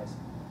these guys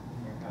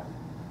in your catalog.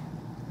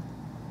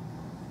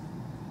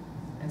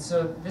 And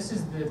so this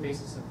is the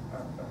basis of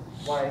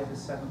why the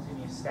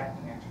simultaneous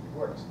stacking actually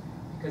works.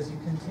 Because you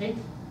can take,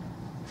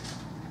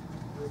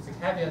 with the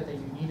caveat that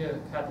you need a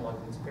catalog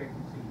that's very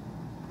complete,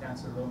 down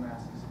to low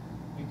masses,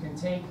 you can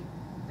take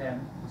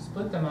them,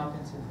 split them up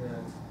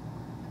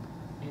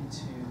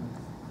into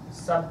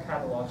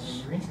sub-catalogs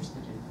that you're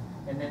interested in,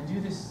 and then do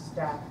this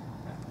stack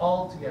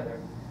all together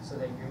so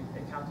that you're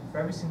accounting for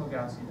every single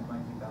galaxy that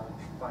might be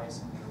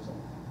biasing the result.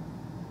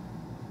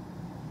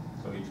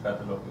 So each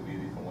catalog would be a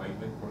different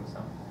wavelength, for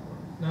example? Or?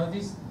 No,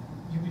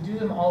 you would do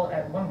them all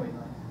at one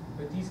wavelength,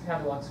 but these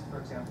catalogs, for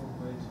example,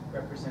 would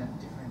represent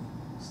different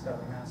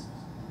stellar masses.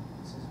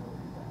 This is what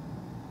we've done.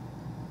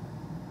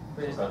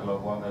 But So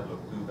catalog 1, catalog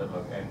 2,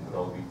 catalog N could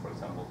all be, for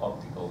example,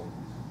 optical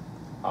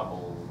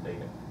Hubble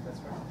data. that's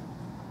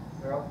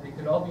right. They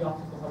could all be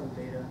optical Hubble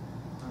data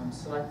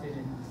selected.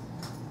 And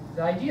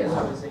the idea,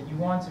 though, is that you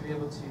want to be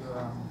able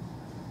to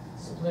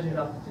split it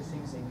up into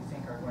things that you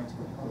think are going to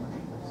be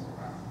homogeneous.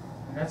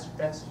 And that's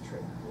the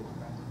trick.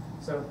 Right?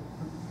 So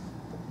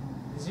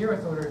the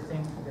zeroth order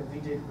thing that we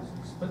did was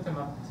we split them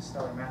up into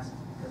stellar masses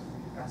because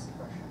we asked the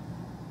question.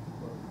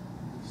 Well,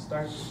 we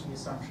start with the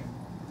assumption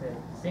that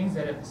things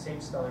that have the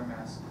same stellar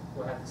mass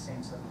will have the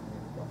same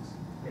subnuclear flux.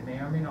 It may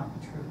or may not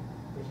be true,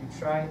 but you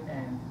try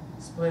and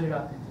split it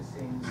up into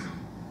things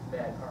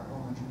that are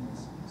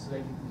homogeneous so that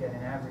you can get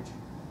an average.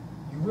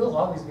 You will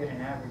always get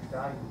an average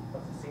value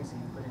of the things that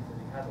you put into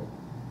the catalog.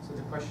 So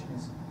the question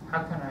is,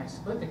 how can I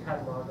split the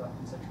catalog up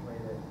in such a way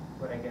that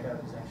what I get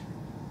out is actually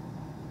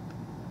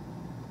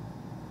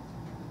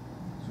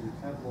So your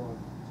catalog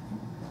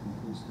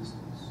includes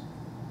distance.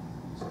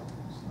 It's not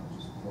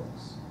just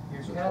flux.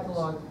 your So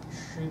catalog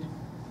should,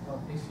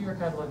 well, if your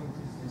catalog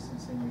includes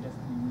distance, then you're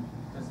definitely moving,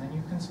 because then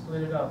you can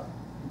split it up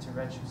into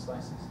redshift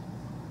slices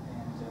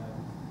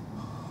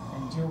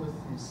and deal with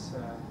this,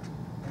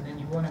 and then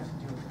you won't have to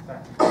deal with the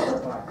fact that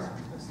it's bias,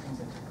 because things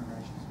at different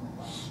redshifts won't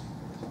bias.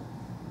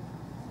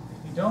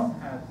 If you don't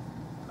have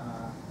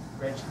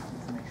redshift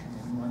information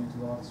and you want to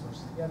do all the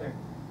sources together,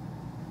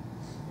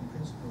 in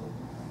principle,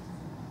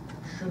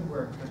 it should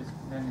work, but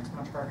then it's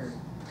much harder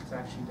to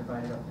actually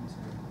divide it up into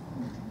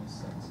homogeneous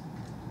sets.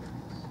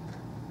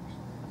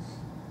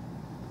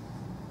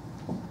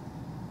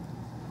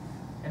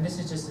 And this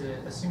is just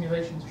a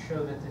simulation to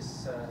show that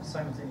this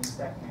simultaneous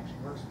stacking actually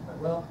works quite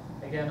well.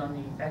 Again, on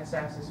the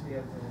x-axis we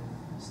have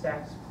the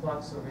stacked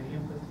flux over the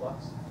input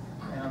flux,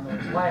 and on the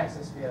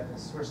y-axis we have the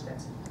source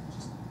density.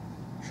 Just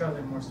shove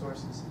in more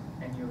sources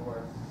and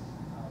your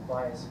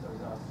bias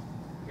goes up.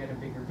 You get a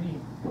bigger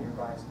beam and your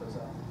bias goes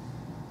up.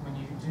 When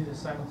you do the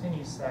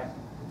simultaneous stack,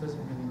 it doesn't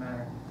really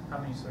matter how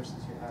many sources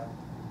you have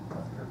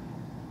per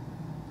beam.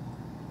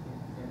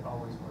 It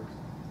always works.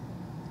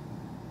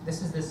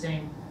 This is the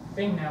same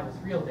thing now with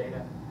real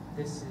data.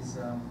 This is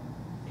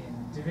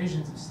in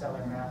divisions of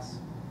stellar mass,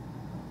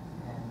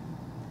 and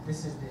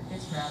this is the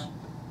Hits map.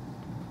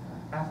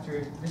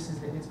 This is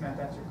the Hits map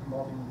after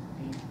convolving with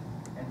the beam,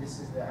 and this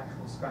is the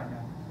actual sky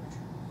map, which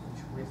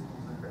with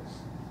the regress.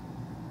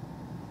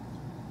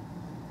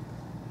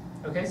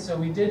 Okay, so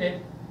we did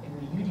it in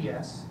the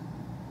UDS.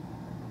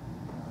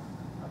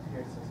 Up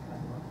here it says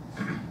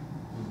catalog.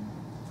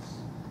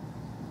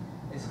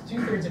 It's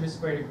 2/3 of a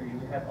square degree.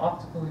 We have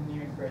optical and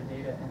near-infrared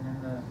data, and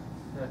then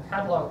the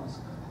catalog was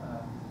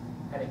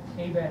had a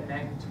K-band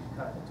magnitude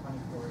cut at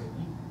 24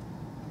 AE.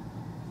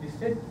 We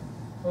fit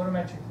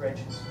photometric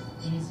redshifts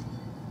with easy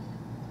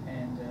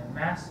and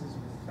masses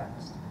with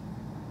fast.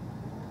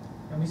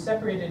 And we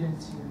separated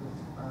into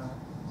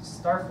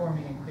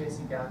star-forming and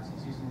quiescent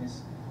galaxies using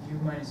this U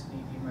minus V,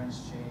 V minus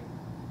J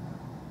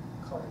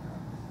color code.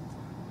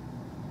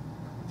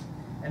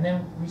 And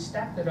then we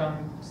stacked them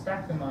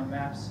on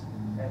maps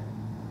with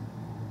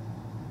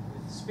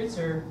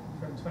Spitzer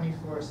from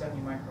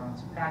 2470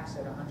 microns, PAX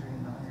at 100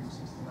 and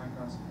 160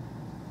 microns,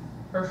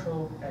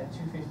 Herschel at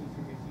 250,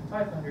 350,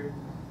 500,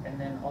 and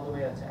then all the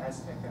way up to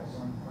Aztec at 1.1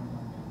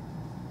 million.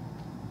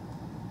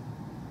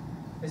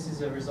 This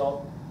is a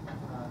result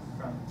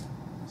from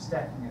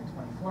stacking at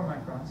 24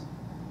 microns,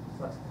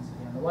 flux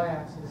density on the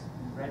y-axis,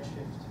 and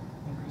redshift,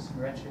 increasing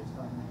redshift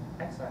on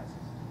the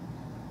x-axis.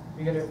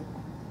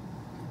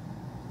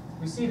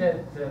 We see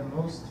that the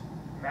most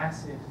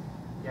massive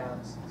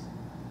galaxies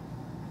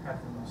have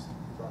the most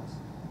flux.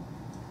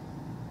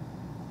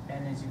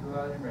 And as you go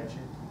out in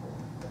redshift,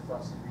 the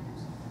flux is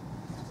reducing.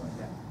 It's going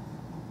down.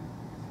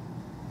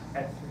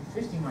 At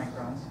 350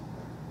 microns,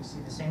 we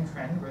see the same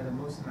trend where the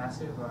most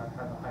massive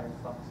have a higher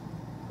flux.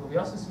 But we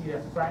also see a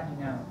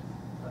flattening out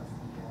of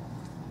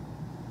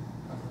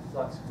the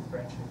flux with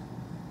redshift.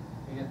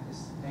 We get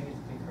this negative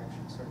K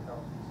correction sort of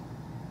elements.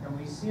 And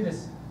we see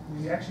this,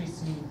 we actually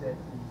see that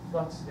the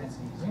flux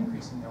density is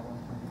increasing at 1.1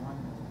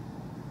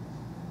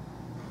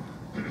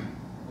 million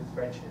with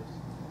redshift.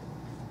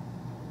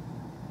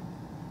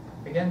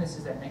 Again, this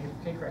is that negative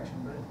K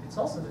correction, but it's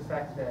also the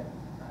fact that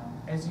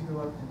as you go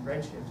up in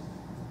redshift,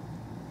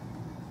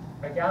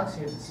 a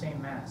galaxy of the same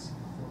mass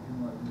will be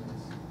more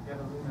luminous. You have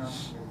a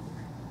luminosity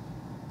evolution.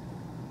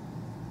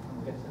 And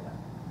we'll get to that.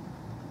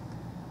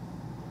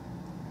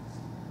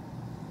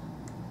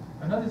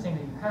 Another thing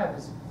that you have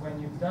is when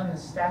you've done the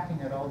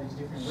stacking at all these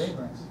different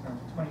wavelengths from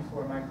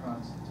 24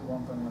 microns to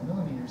 1.1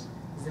 millimeters,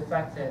 is the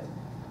fact that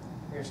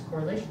there's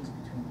correlations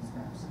between these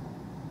maps.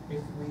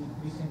 If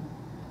we can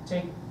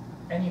take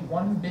any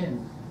one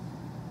bin,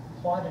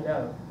 plot it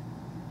out,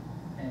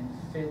 and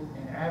fit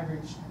an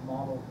averaged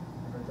model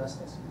of a dust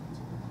SED.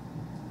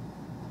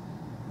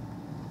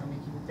 And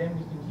then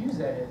we can use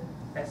that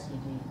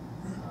SED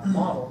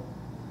model,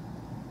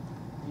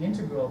 the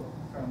integral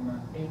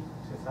from 8 to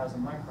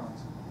 1,000 microns,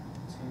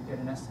 to get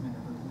an estimate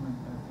of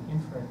the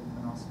infrared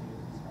luminosity of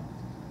these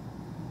galaxies.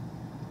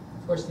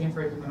 Of course, the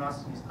infrared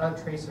luminosity is a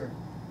tracer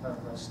of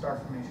a star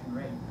formation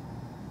rate.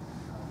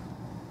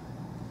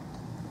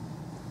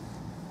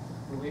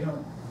 But we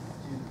don't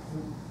do,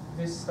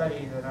 this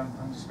study that I'm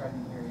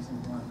describing here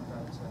isn't one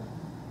about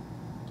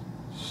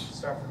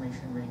star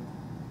formation rate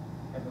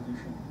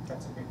evolution.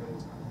 That's a big bit of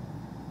time.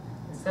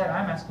 Instead,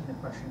 I'm asking the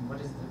question,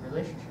 what is the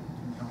relationship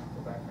between the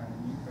optical background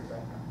and the infrared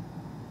background?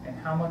 And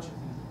how much of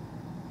the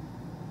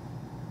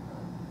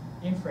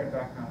infrared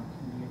background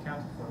can be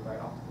accounted for by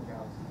optical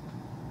galaxies?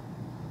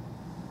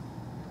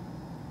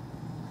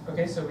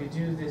 Okay, so we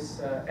do this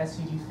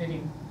SED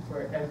fitting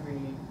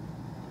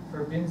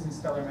for bins in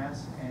stellar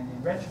mass and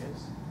in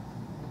redshifts,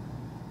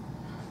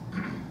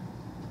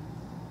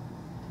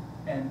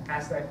 and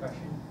ask that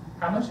question: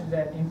 how much of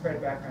that infrared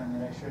background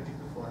that I showed you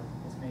before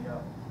is made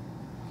up,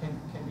 can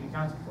be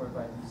accounted for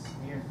by these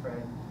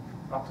near-infrared,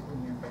 optical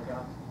near-infrared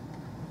galaxies?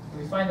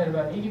 We find that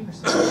about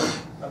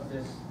 80% of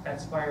the at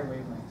spire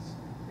wavelengths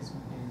is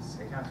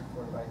accounted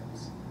for by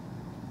these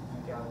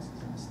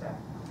galaxies in the stack.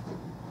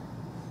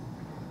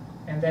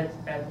 And that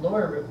at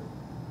lower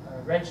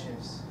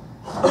redshifts,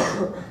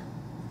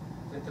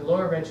 that the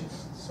lower redshift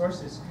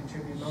sources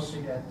contribute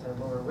mostly at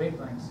lower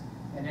wavelengths.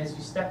 And as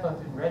you step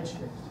up in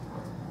redshift,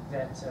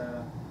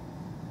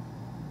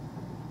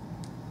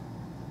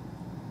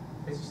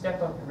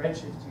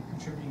 you're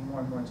contributing more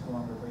and more to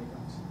longer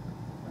wavelengths.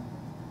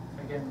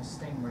 Again, this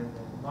thing where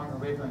the longer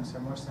wavelengths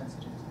are more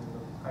sensitive to the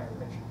higher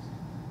redshifts.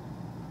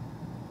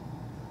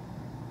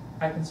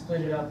 I can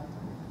split it up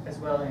as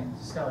well in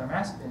stellar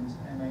mass bins,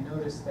 and I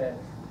noticed that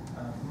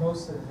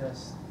most of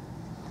this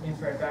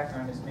infrared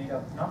background is made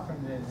up not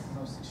from the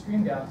most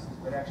extreme galaxies,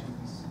 but actually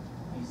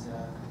these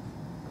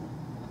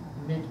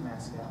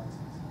mid-mass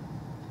galaxies,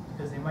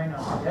 because they might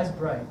not be as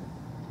bright,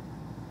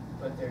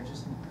 but they're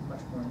just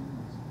much more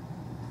luminous.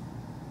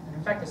 And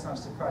in fact, it's not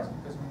a surprise,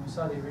 because when we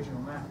saw the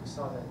original map, we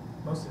saw that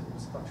most of it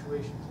was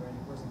fluctuations, right?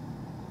 It wasn't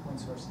point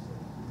sources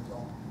that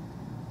resolved.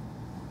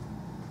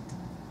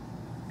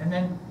 And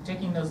then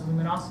taking those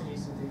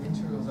luminosities of the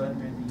integrals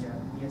under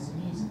the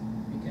SEDs,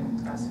 we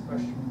can ask the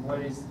question, what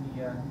is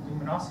the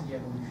luminosity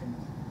evolution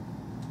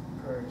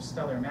for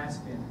stellar mass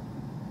bin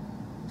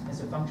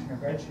as a function of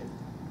redshift?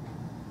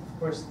 Of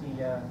course,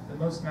 the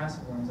most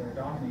massive ones are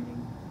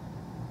dominating,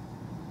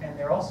 and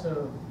they're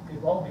also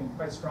evolving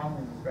quite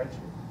strongly with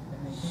redshift,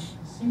 and they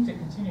seem to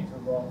continue to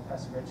evolve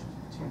past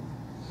redshift 2,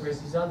 whereas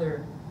these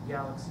other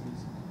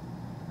galaxies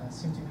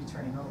seem to be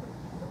turning over.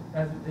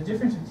 Now, the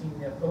difference between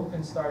the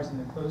open stars and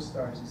the closed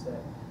stars is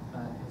that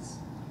it's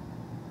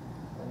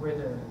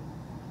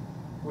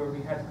where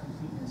we have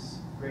completeness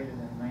greater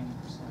than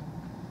 90%.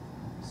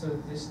 So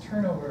this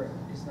turnover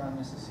is not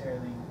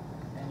necessarily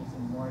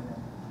anything more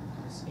than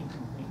this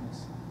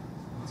incompleteness.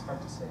 It's hard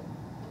to say.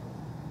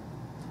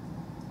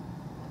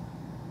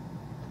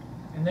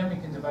 And then we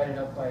can divide it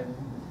up by the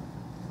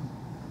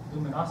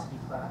luminosity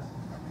class.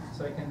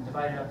 So I can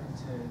divide it up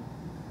into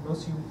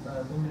most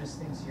luminous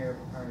things here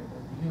are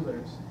the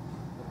Eulers,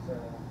 with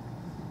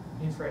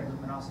infrared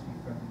luminosity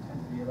from 10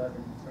 to the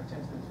 11th, or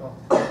 10 to the 12th,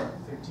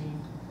 to 13,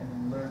 and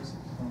then LIRGs,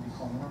 what we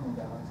call normal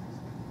galaxies.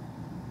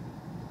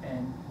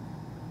 And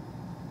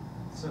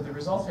so the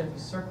results are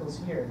these circles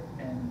here,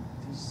 and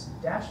these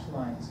dashed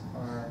lines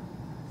are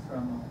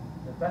from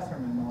the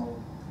Betherman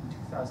model in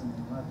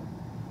 2011.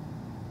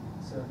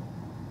 So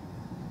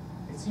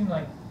it seemed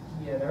like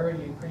he had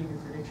already a pretty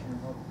good prediction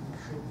of what we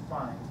should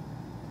find.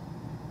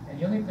 And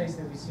the only place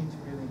that we seem to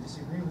really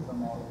disagree with the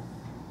model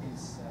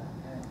is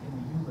in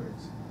the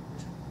U-LIRGs,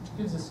 which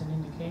gives us an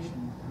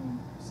indication, I mean,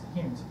 it's a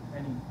hint,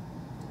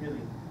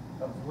 really,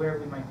 of where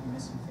we might be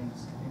missing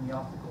things in the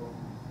optical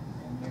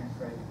and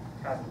near-infrared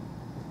cavity.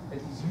 That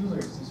these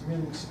U-LIRGs, these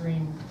really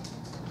extreme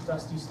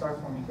dusty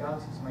star-forming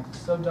galaxies, might be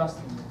so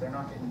dusty that they're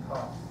not getting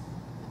caught.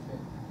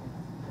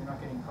 They're not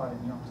getting caught in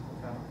the optical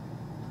cavity,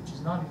 which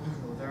is not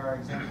unusual. There are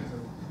examples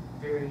of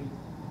very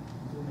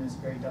luminous,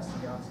 very dusty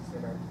galaxies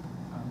that are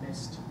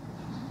missed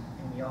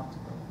in the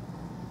optical.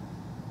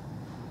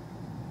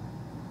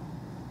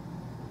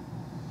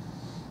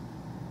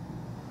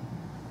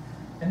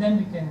 And then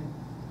we can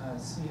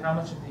see how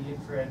much of the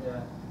infrared,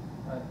 the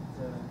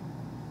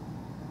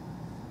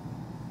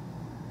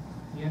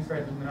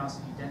infrared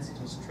luminosity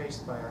density is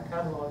traced by our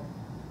catalog.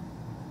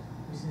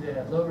 We see that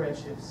at low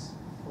redshifts,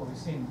 well, we've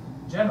seen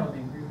in general the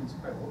agreement's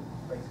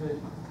quite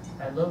good.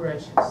 At low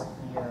redshifts,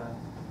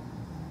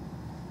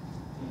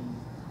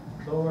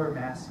 the lower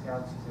mass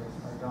galaxies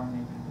are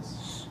dominating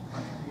this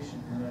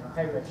contribution, and at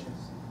high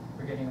redshifts,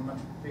 we're getting a much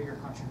bigger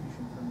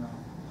contribution from the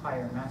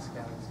higher mass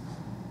galaxies,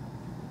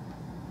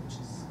 which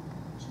is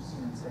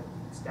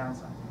it's down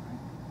something, right?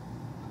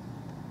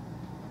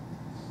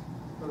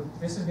 So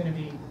this is going to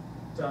be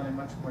done in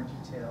much more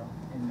detail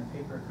in the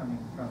paper coming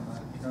from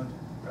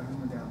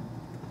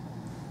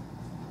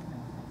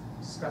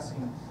discussing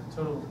the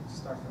total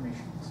star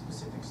formation,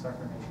 specific star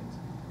formations.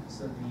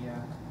 So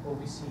what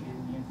we see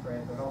in the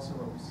infrared, but also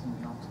what we see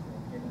in the optical,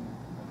 getting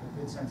a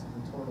good sense of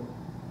the total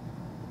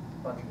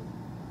budget.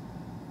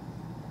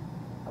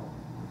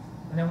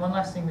 And then one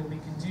last thing that we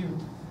can do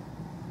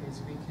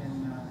is we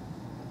can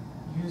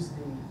use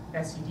the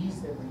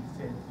SEDs that we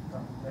fit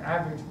from the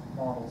average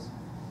models,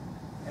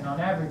 and on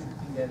average we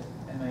can get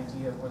an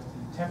idea of what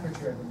the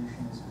temperature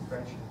evolution is with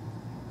redshift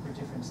for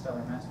different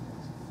stellar mass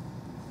bins.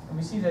 And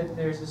we see that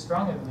there's a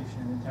strong evolution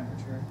in the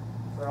temperature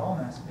for all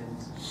mass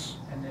bins,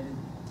 and that it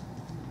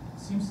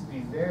seems to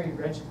be very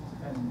redshift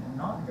dependent and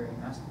not very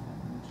mass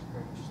dependent, which is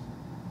very interesting.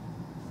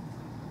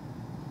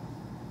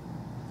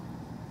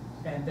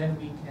 And then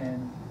we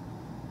can,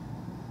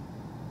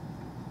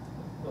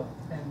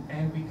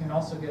 and we can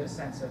also get a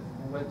sense of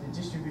what the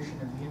distribution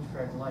of the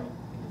infrared light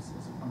is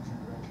as a function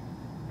of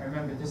redshift. Now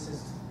remember, this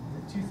is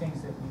the two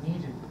things that we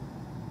needed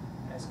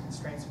as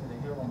constraints for the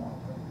Halo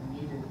model. Right?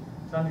 We needed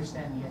to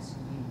understand the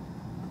SED.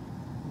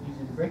 We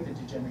needed to break the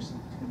degeneracy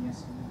between the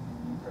SED and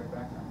the infrared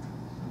background.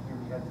 And here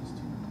we have these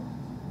two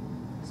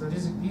components. So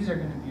these are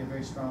going to be a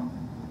very strong.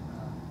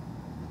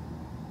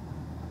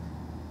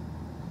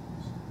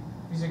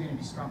 These are going to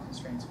be strong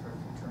constraints for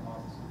future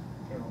models,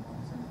 Halo models.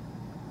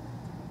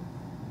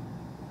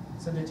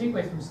 So the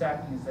takeaway from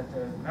stacking is that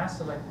the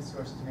mass-selected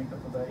sources make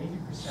up about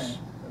 80%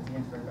 of the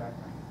infrared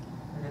background,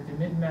 and that the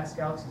mid-mass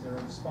galaxies are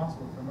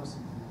responsible for most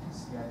of the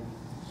CID.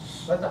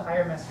 But the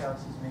higher mass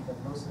galaxies make up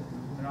most of the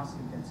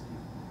luminosity density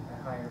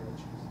at higher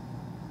redshifts.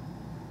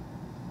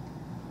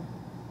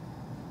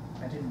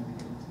 I didn't really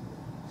get into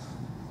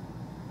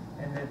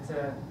it. And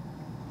that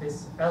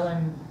this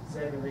LM-Z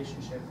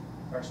relationship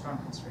are strong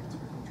constraints for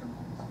future models.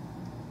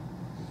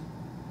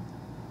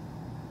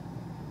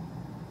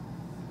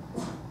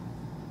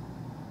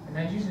 And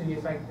then usually,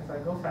 if I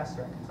go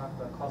faster, I can talk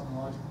about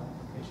cosmological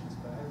applications,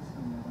 but I have a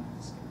feeling I want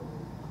to skip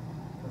over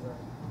because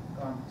I've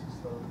gone too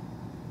slowly.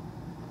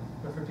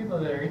 But for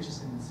people that are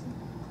interested in CP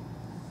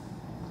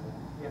and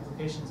the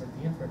applications of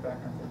the infrared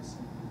background for the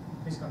CP,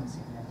 please come and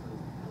see me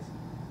afterwards, because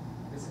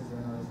this is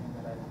another thing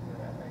that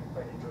I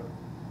quite enjoy.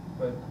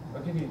 But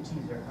I'll give you a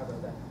teaser. How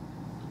about that?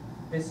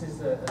 This is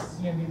a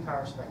CMB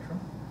power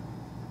spectrum,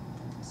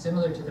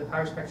 similar to the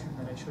power spectrum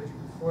that I showed you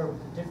before,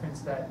 with the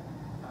difference that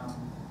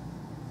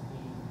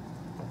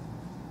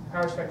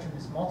power spectrum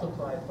is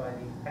multiplied by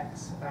the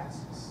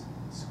x-axis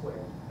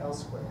squared, L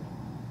squared.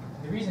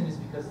 And the reason is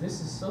because this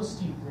is so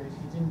steep that if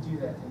you didn't do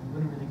that, then you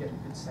wouldn't really get a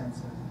good sense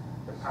of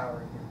the power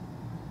here.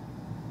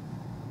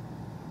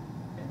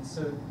 And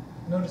so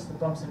notice the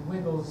bumps and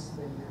wiggles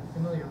that you're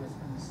familiar with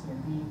from the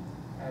CMB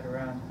at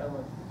around L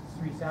of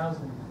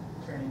 3000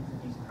 turn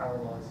into these power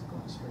laws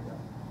going straight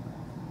up.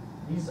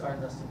 These are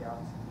dusty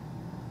galaxies.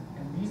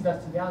 And these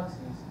dusty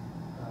galaxies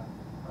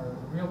are a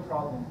real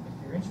problem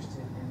if you're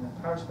interested in the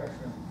power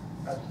spectrum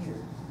out here.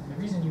 And the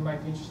reason you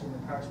might be interested in the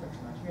power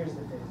spectrum out here is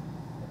that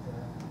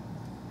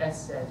the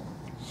SZ,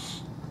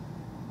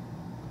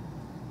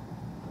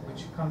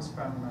 which comes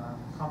from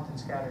Compton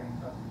scattering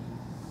of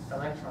the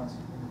electrons in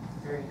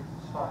very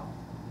hot,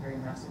 very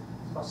massive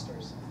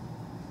clusters,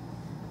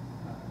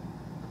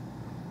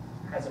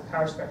 has a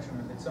power spectrum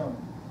of its own.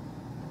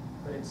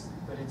 But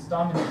it's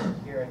dominated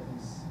here at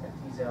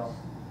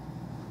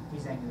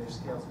these angular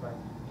scales by the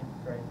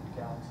infrared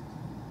galaxies.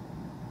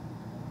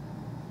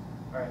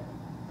 All right,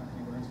 not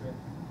going to go into it.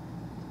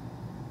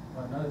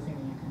 Well, another thing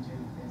that you can do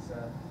is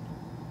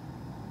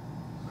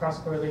cross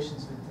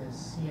correlations with the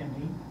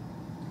CMB.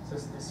 So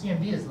the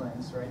CMB is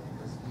lens, right?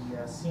 Because the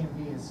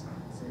CMB is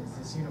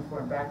this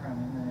uniform background,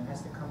 and then it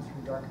has to come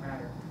through dark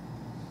matter.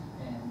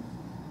 And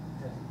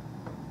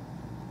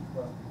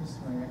well, this is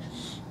going to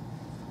actually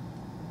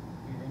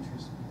be of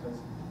interest because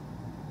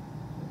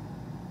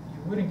you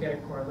wouldn't get a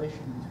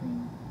correlation between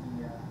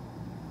the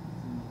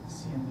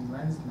CMB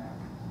lens map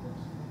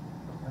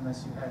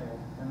unless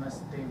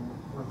they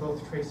were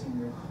both tracing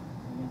the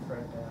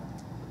infrared,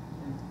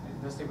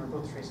 unless they were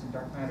both tracing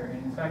dark matter.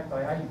 And in fact,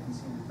 by eye you can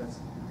see that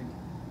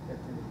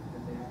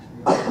they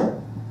actually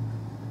are.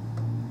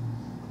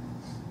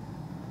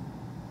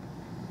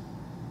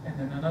 And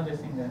then another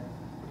thing that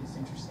is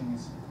interesting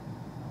is, I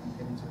won't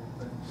get into it,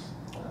 but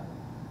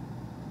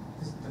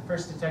the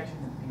first detection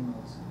of B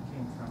modes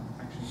came from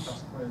actually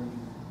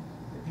cross-correlating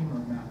the B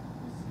mode map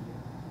with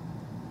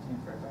the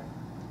infrared background.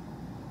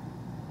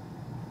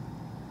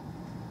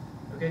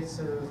 Okay,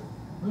 so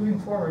moving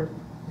forward,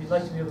 we'd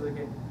like to be able to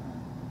get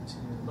to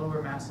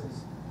lower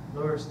masses,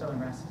 lower stellar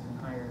masses, and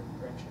higher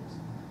redshifts.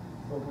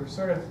 But we're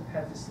sort of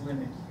at this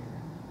limit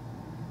here.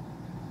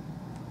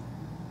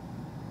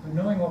 But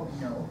knowing what we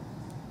know,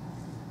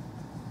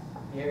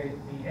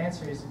 the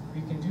answer is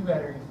we can do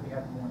better if we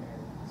have more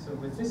area. So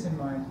with this in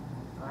mind,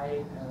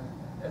 I,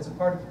 as a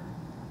part of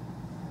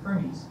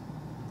Hermes,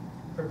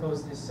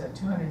 proposed this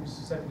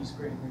 270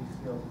 square degree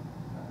field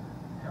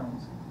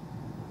Helms,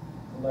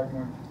 the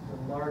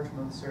large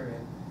mode survey.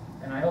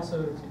 And I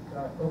also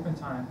got open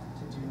time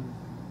to do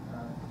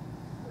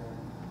the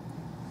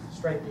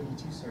Stripe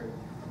 82 survey.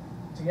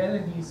 Together,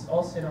 these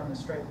all sit on the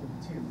Stripe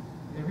 82.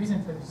 The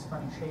reason for these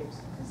funny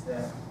shapes is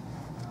that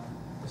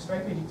the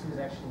Stripe 82 is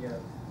actually a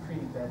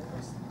pretty bad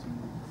place to do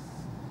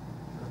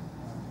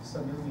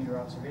sub-millimeter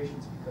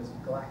observations because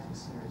of galactic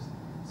series.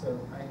 So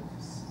I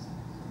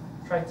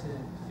tried to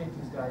fit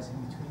these guys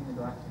in between the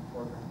galactic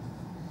foreground.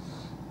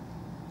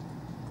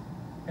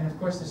 And of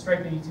course, the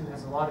Stripe 82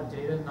 has a lot of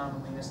data, not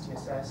only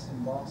STSS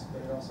and BOSS,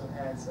 but it also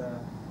has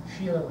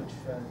Sheila, which is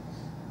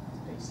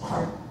based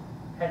here,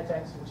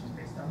 Caltech, which is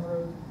based on the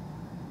road,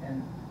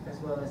 and as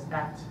well as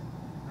ACT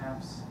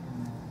maps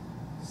in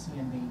the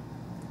CMB,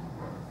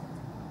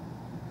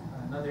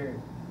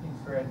 another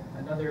infrared,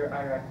 another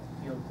IRAC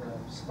field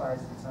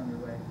SPIES that's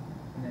underway,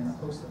 and then a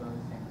host of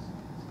other things.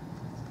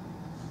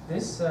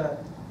 This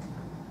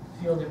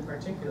field in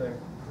particular,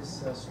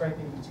 this Stripe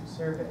 82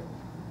 survey,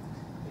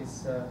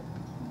 is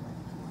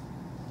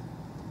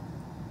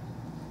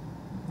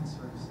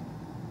sort of see.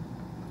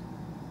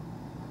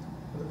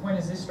 But the point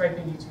is, this Stripe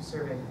 82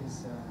 survey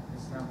is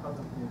now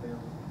publicly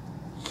available.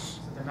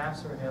 So the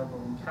maps are available,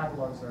 and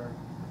catalogs are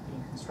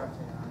being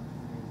constructed and are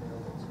being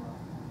available as well.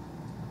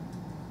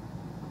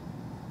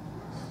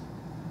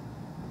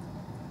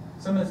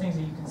 Some of the things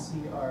that you can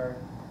see are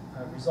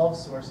resolved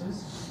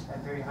sources at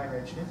very high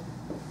redshift,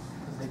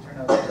 because they turn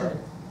out red.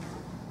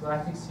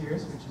 Galactic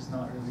sears, which is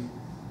not really,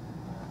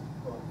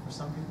 well, for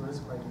some people it is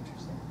quite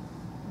interesting.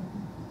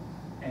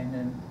 And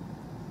then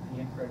the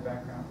infrared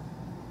background.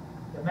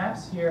 The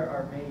maps here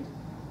are made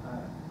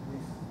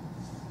with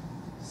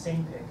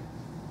same pick.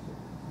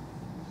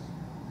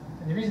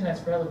 And the reason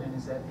that's relevant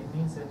is that it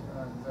means that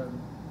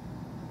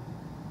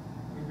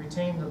we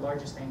retain the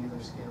largest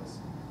angular scales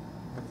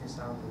with this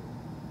algorithm.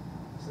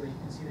 So that you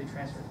can see the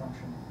transfer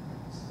function.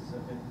 This is a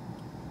bit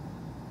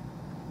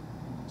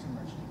maybe too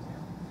much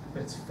detail.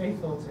 But it's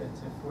faithful to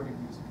 4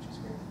 degrees, which is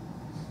great.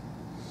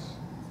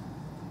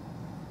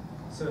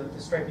 So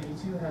the Stripe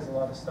 82 has a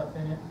lot of stuff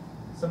in it.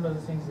 Some of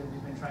the things that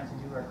we've been trying to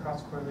do are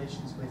cross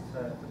correlations with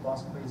the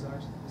BOSS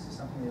quasars. This is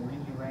something that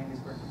Lin Yu Wang is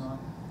working on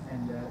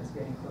and is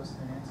getting close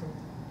to an answer.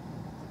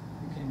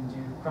 We can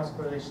do cross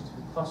correlations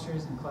with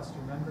clusters and cluster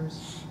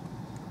members.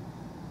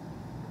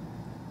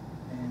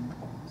 And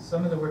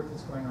some of the work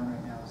that's going on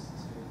right now is to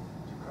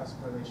do cross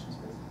correlations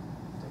with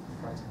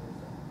different parts of it.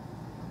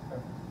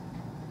 But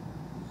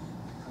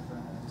I've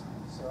run out of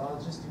time. So I'll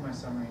just do my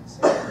summary and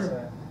say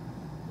that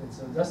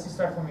so dusty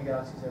star-forming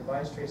galaxies are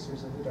biased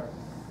tracers of the dark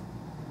matter.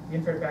 The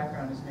infrared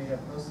background is made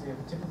up mostly of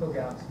typical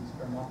galaxies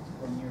from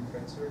optical and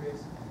near-infrared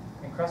surveys,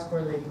 and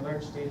cross-correlating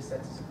large data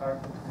sets is a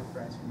powerful tool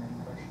for answering many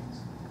questions.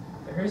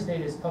 The HERS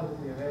data is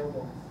publicly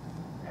available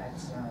at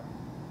this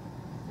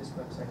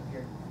website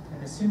here,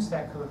 and the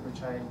SimStack code,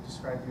 which I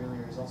described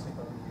earlier, is also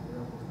publicly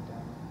available for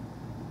download.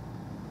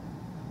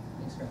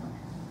 Thanks very much.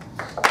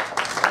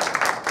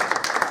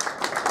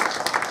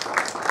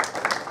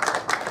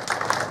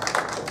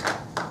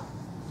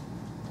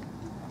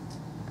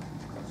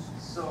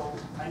 So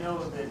I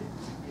know that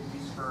at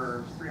least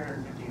for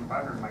 350 and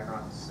 500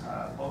 microns,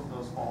 both of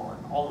those fall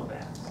in ALMA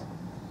bands.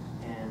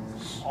 And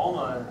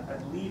ALMA, I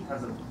believe,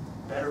 has a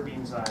better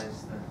beam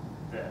size than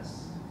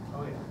this.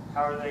 Oh yeah.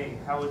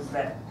 How is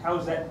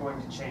that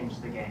going to change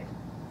the game?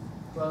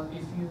 Well,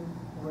 if you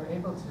were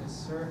able to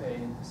survey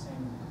in the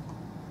same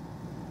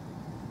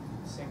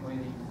way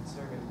that you could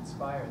survey with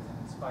Spire,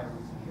 then Spire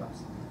would be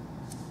obsolete.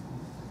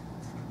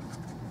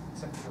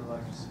 except for the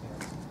larger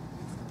scales.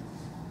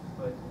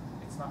 But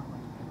it's not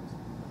going to be able to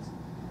because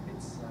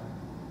it's a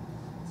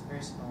very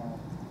small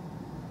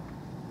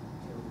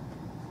field.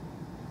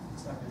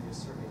 It's not really a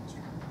survey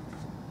instrument.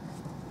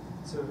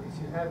 So if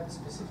you have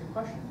specific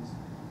questions,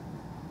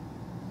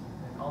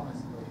 then ALMA is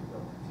the way to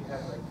go. If you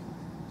have like,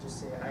 just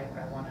say,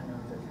 I want to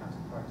know the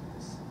counterpart of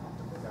this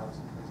optical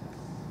galaxy, for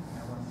example. And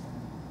I want to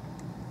know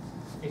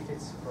if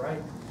it's bright,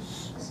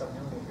 a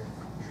submillimeter,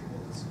 you should be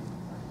able to see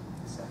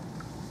the second.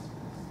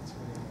 It's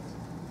really amazing.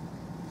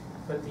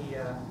 But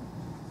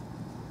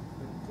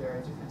there are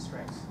different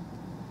strengths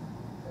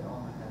that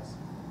ALMA has.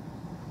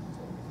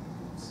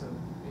 So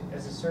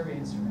as a survey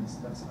instrument,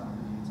 that's not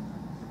really its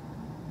plan.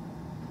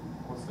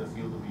 What's the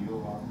field of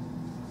view on?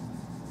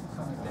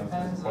 It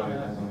depends on Probably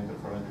depends on the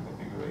interferential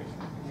configuration.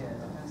 yeah, it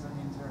depends on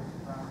the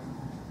interferometry,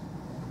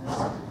 and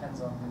also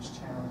depends on which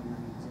channel you're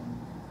using.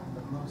 And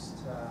the most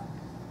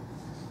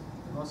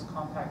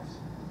compact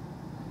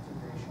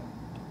configuration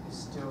is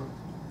still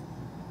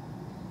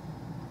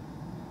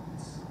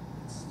it's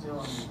still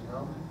under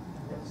development,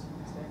 I guess you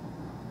could say.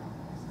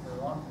 The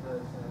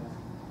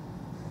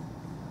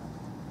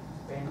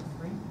band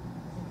 3, I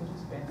think it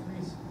is. Band 3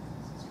 is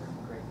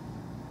really great.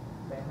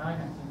 Band 9, I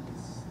think,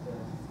 is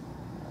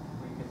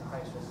where you get the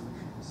highest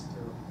resolution, is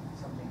still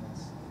something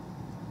that's,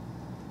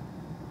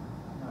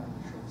 I'm not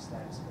really sure the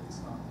status, but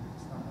it's not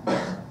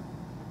 100%.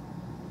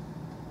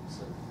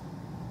 So,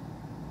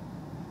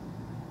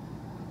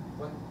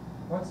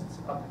 once it's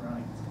up and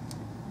running,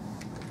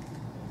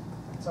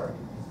 it's already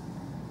made.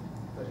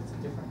 But it's a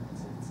different,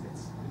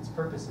 its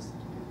purpose is to do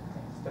different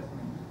things. Definitely,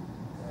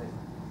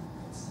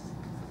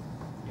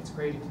 it's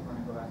great if you want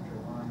to go after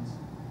lines.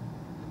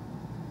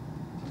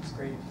 It's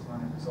great if you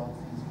want to resolve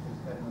things because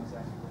you've got to know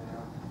exactly where they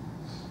are.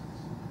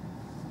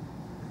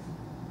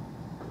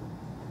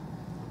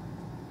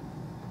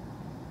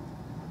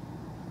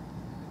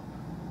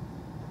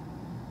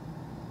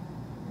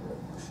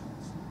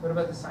 What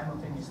about the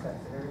simultaneous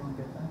stack? Did everyone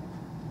get that?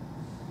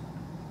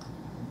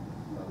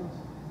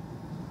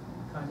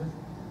 Kind of?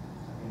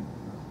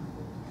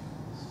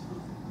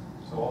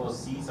 So all the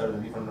C's are the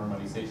different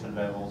normalization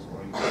levels,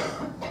 or you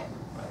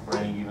for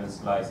any given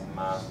slice in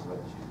mass or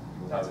redshift,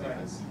 you will have a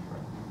different C,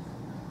 right?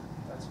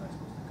 That's right.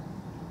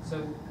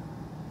 So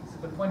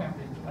the point I'm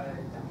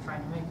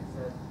trying to make is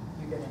that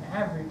you get an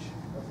average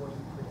of what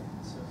you put in.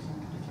 So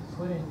if you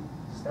put in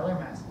stellar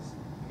masses,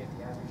 you get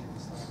the average of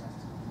the stellar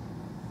masses.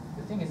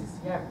 The thing is, it's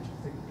the average.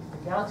 If the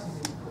galaxies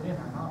that you put in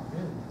are not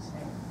really the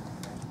same,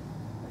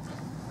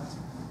 that's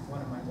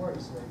one of my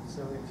worries. Right?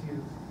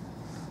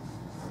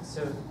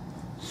 So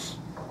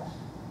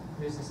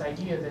there's this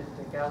idea that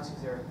the galaxies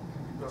can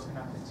be broken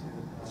up into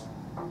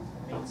a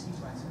main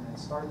sequence and then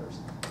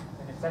starburst.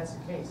 And if that's the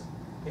case,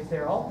 if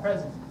they're all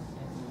present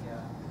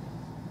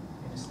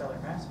in a stellar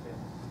mass field,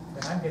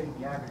 then I'm getting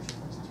the average of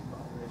those two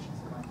populations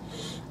in my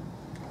case.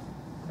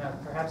 Now,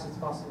 perhaps it's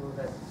possible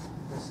that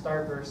the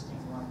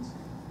starbursting ones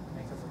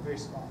make up a very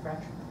small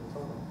fraction of the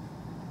total.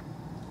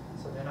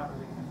 So they're not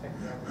really going to affect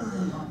the average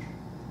very much.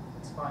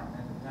 It's fine.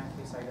 And in that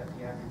case, I got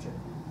the average of,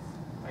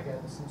 I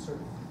got some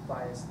sort of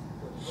bias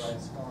that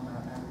provides a small amount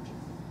of average of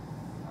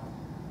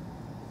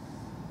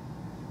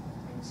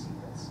main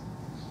sequence.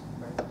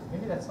 Right? But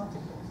maybe that's not the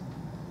case.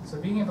 So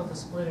being able to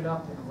split it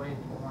up in a way that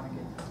you want to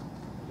get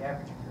the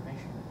average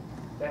information,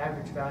 the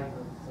average value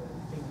of the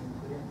thing you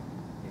put in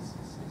is a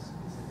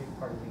big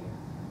part of the game.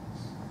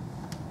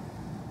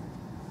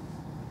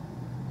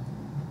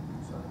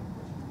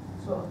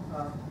 So,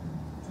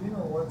 do you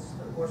know what's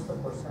the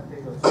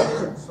percentage of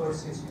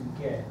sources you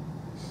get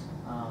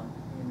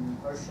in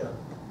Herschel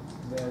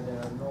where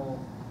there are no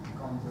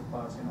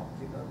counterparts in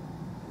optical?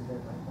 Is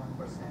that like 1%,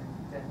 10%?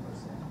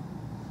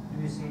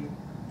 Do you see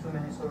too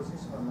many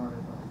sources or not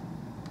at all?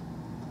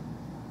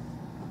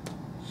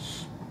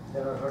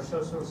 There are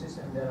Herschel sources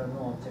and there are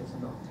no objects in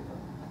the optical.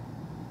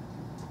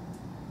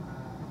 I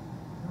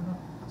don't know.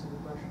 That's a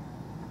good question.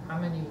 How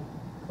many?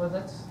 Well,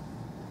 that's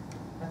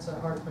a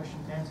hard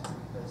question to answer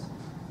because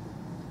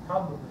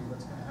probably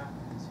what's going to happen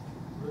is if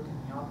you look in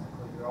the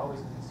optical, you're always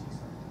going to see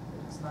something. But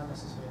it's not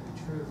necessarily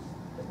true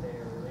that they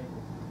are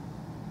related.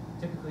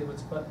 Typically,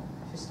 what's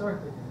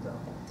historically been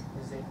done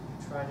is that you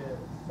try to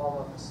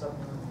follow up a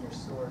submillimeter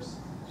source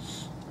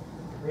with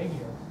the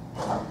radio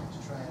to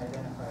try and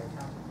identify a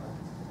counterpart,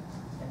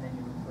 and then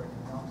you look for it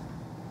in the optical.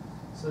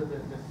 So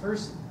the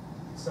first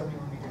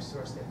submillimeter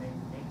source that made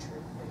nature,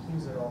 the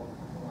Hughes et al.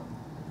 One,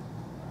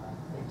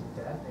 they did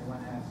that. They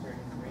went after it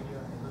in the radio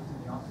and they looked in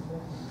the optical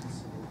and they didn't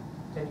see it.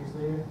 10 years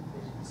later,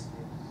 they didn't see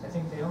it. I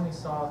think they only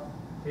found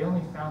the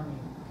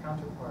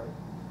counterpart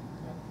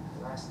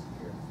last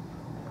year in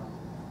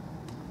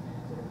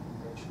their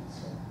predictions.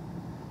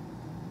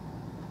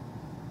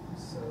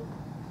 So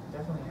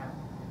definitely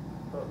happened.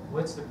 But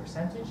what's the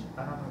percentage?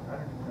 I don't know. I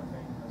don't even know if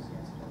anyone knows the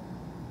answer to that.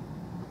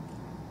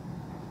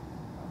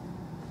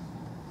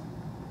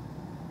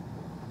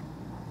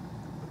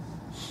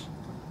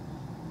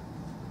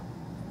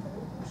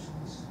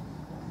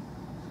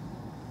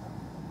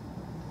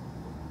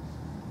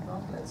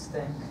 Let's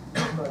thank